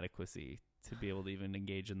inadequacy to be able to even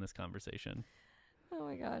engage in this conversation. Oh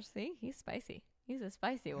my gosh, see, he's spicy. He's a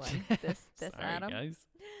spicy one. This Sorry, Adam. Guys.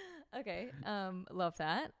 Okay, love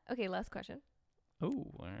that. Okay, last question.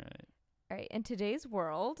 Oh, all right. All right. In today's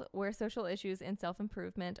world, where social issues and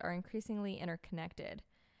self-improvement are increasingly interconnected,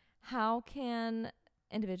 how can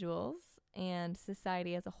individuals and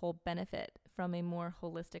society as a whole benefit from a more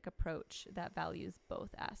holistic approach that values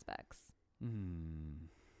both aspects?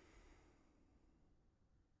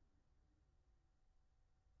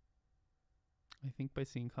 I think by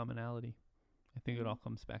seeing commonality. I think it all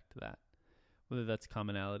comes back to that. Whether that's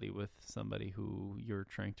commonality with somebody who you're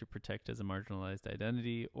trying to protect as a marginalized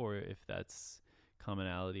identity, or if that's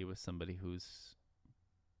commonality with somebody who's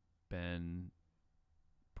been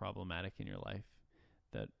problematic in your life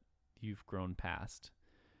that you've grown past.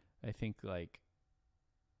 I think like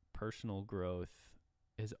personal growth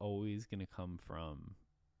is always going to come from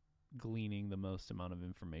gleaning the most amount of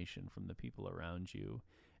information from the people around you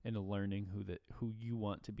and learning who you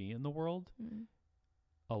want to be in the world.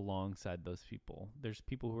 Alongside those people. There's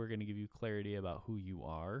people who are going to give you clarity about who you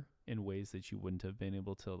are in ways that you wouldn't have been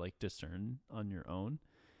able to like discern on your own.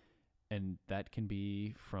 And that can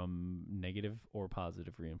be from negative or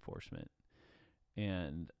positive reinforcement.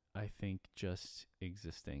 And I think just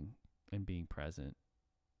existing and being present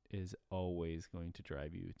is always going to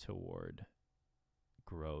drive you toward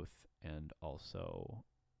growth and also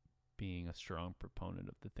being a strong proponent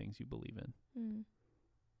of the things you believe in.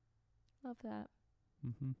 Love that.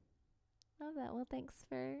 Mm-hmm. Love that. Well, thanks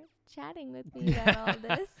for chatting with me about all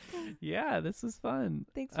this. Yeah, this was fun.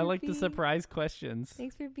 Thanks. I like the surprise questions.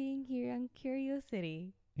 Thanks for being here on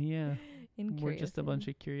Curiosity. Yeah. We're We're just a bunch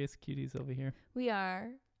of curious cuties over here. We are.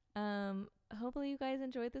 Hopefully you guys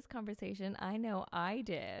enjoyed this conversation. I know I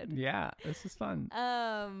did. Yeah, this is fun.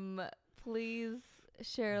 Please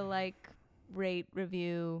share, like, rate,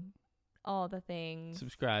 review, all the things.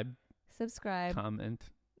 Subscribe. Comment.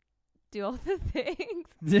 Do all the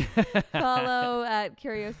things. Follow at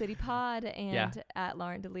Curiosity Pod and at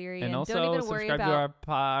Lauren DeLeary. And also don't even worry subscribe about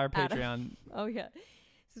to our Patreon. Oh, yeah.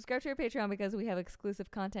 Subscribe to our Patreon because we have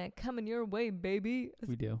exclusive content coming your way, baby.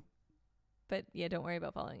 We do. But yeah, don't worry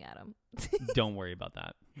about following Adam. Don't worry about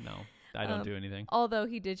that. No, I don't do anything. Although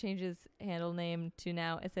he did change his handle name to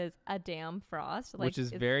now it says Adam Frost. Which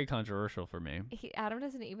is very controversial for me. Adam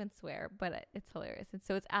doesn't even swear, but it's hilarious. And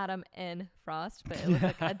so it's Adam N. Frost, but it looks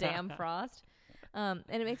like Adam Frost. And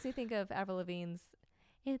it makes me think of Avril Lavigne's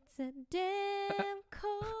It's a Damn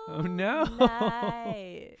Cold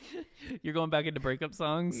Night. You're going back into breakup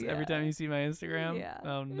songs every time you see my Instagram? Yeah.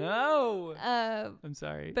 Oh, no. I'm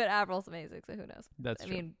sorry. But Avril's amazing, so who knows? That's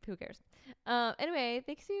true. I mean, who cares? Anyway,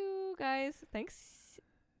 thanks you guys.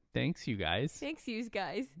 Thanks, you guys. Thanks, you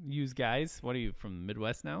guys. Yous guys? What are you, from the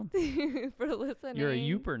Midwest now? For listening. You're a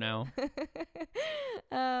youper now.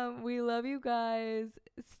 We love you guys.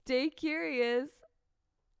 Stay curious.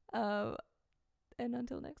 And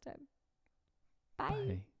until next time.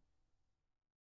 Bye.